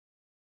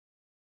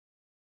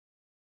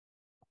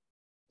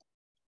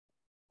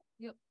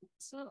 Yep.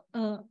 So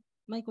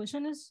my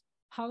question is,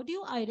 how do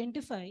you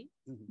identify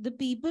the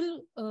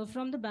people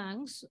from the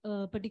banks,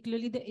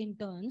 particularly the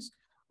interns,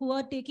 who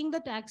are taking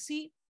the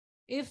taxi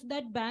if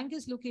that bank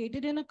is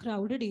located in a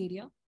crowded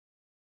area?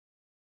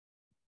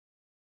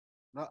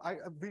 No,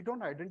 we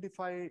don't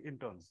identify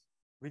interns.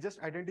 We just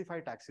identify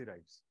taxi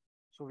rides.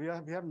 So we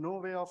have no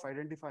way of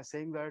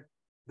saying that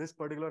this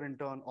particular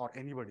intern or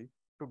anybody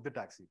took the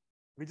taxi.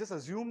 We just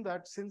assume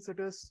that since it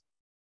is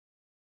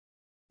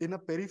in a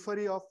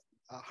periphery of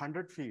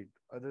 100 feet,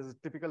 there's a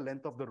typical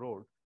length of the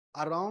road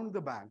around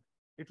the bank,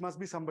 it must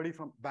be somebody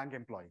from bank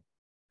employee.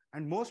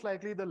 And most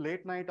likely the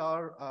late night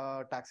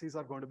hour taxis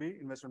are going to be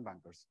investment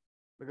bankers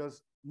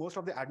because most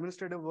of the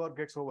administrative work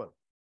gets over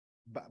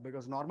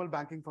because normal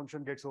banking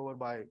function gets over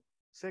by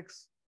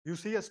 6. You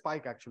see a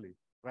spike actually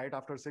right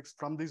after 6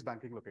 from this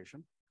banking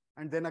location,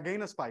 and then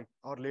again a spike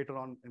or later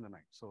on in the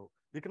night. So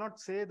we cannot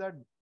say that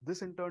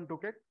this intern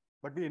took it,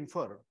 but we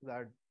infer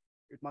that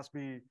it must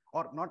be,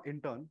 or not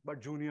intern,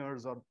 but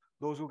juniors or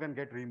those who can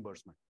get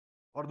reimbursement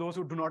or those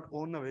who do not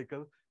own a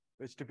vehicle,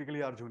 which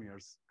typically are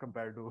juniors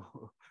compared to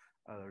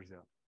others. Yeah.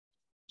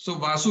 So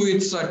Vasu,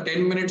 it's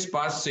 10 minutes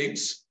past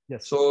 6.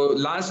 Yes. So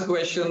last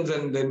questions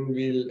and then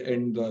we'll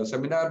end the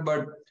seminar.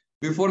 But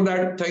before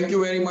that, thank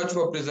you very much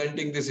for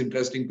presenting this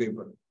interesting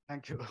paper.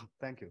 Thank you.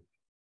 Thank you.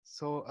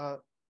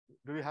 So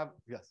do we have,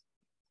 yes.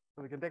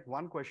 So we can take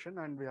one question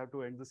and we have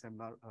to end the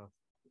seminar.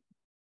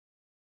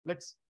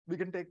 We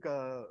can take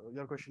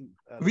your question.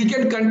 We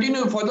can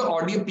continue for the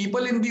audio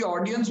people in the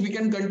audience. We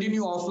can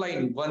continue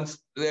offline once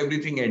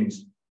everything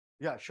ends.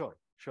 Yeah, sure.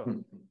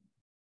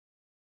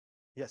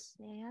 Yes.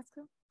 May I ask?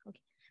 Okay.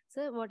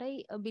 So what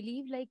I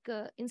believe, like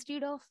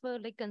instead of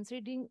like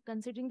considering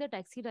the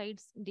taxi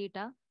rides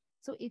data,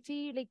 so if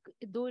we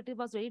though it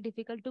was very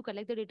difficult to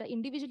collect the data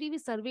individually, we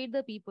surveyed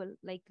the people,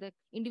 like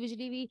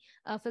individually we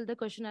fill the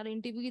questionnaire,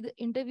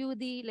 interview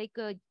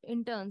the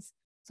interns.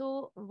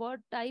 So what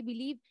I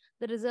believe,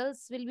 the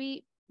results will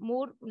be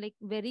more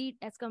varied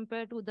as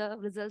compared to the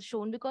results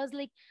shown, because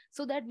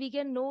so that we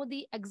can know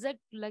the exact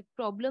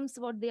problems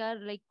what they are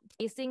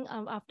facing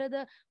after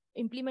the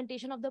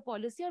implementation of the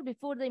policy or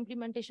before the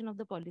implementation of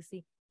the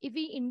policy, if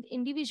we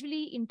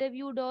individually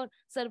interviewed or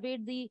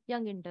surveyed the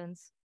young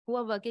interns who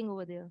are working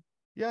over there.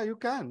 Yeah, you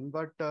can,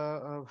 but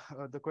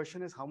the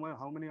question is how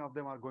many of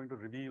them are going to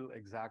reveal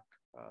exact,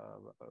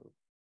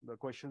 the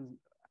questions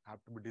have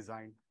to be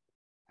designed.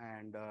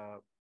 And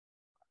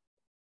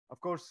of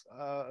course,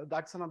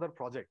 that's another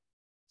project.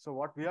 So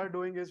what we are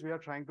doing is we are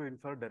trying to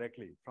infer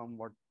directly from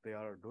what they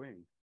are doing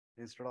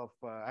instead of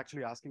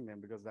actually asking them,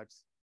 because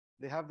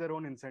they have their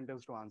own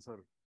incentives to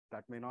answer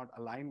that may not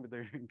align with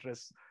the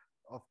interests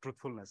of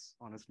truthfulness,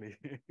 honestly,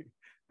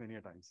 many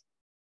a times.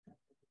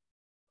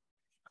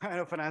 I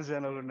know Finance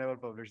Journal will never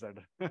publish that.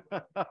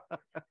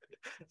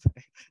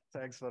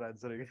 Thanks for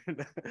answering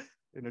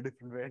in a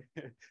different way.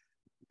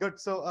 Good.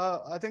 So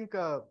I think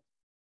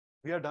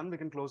We are done. We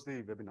can close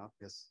the webinar.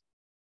 Yes.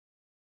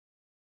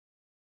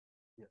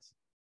 Yes.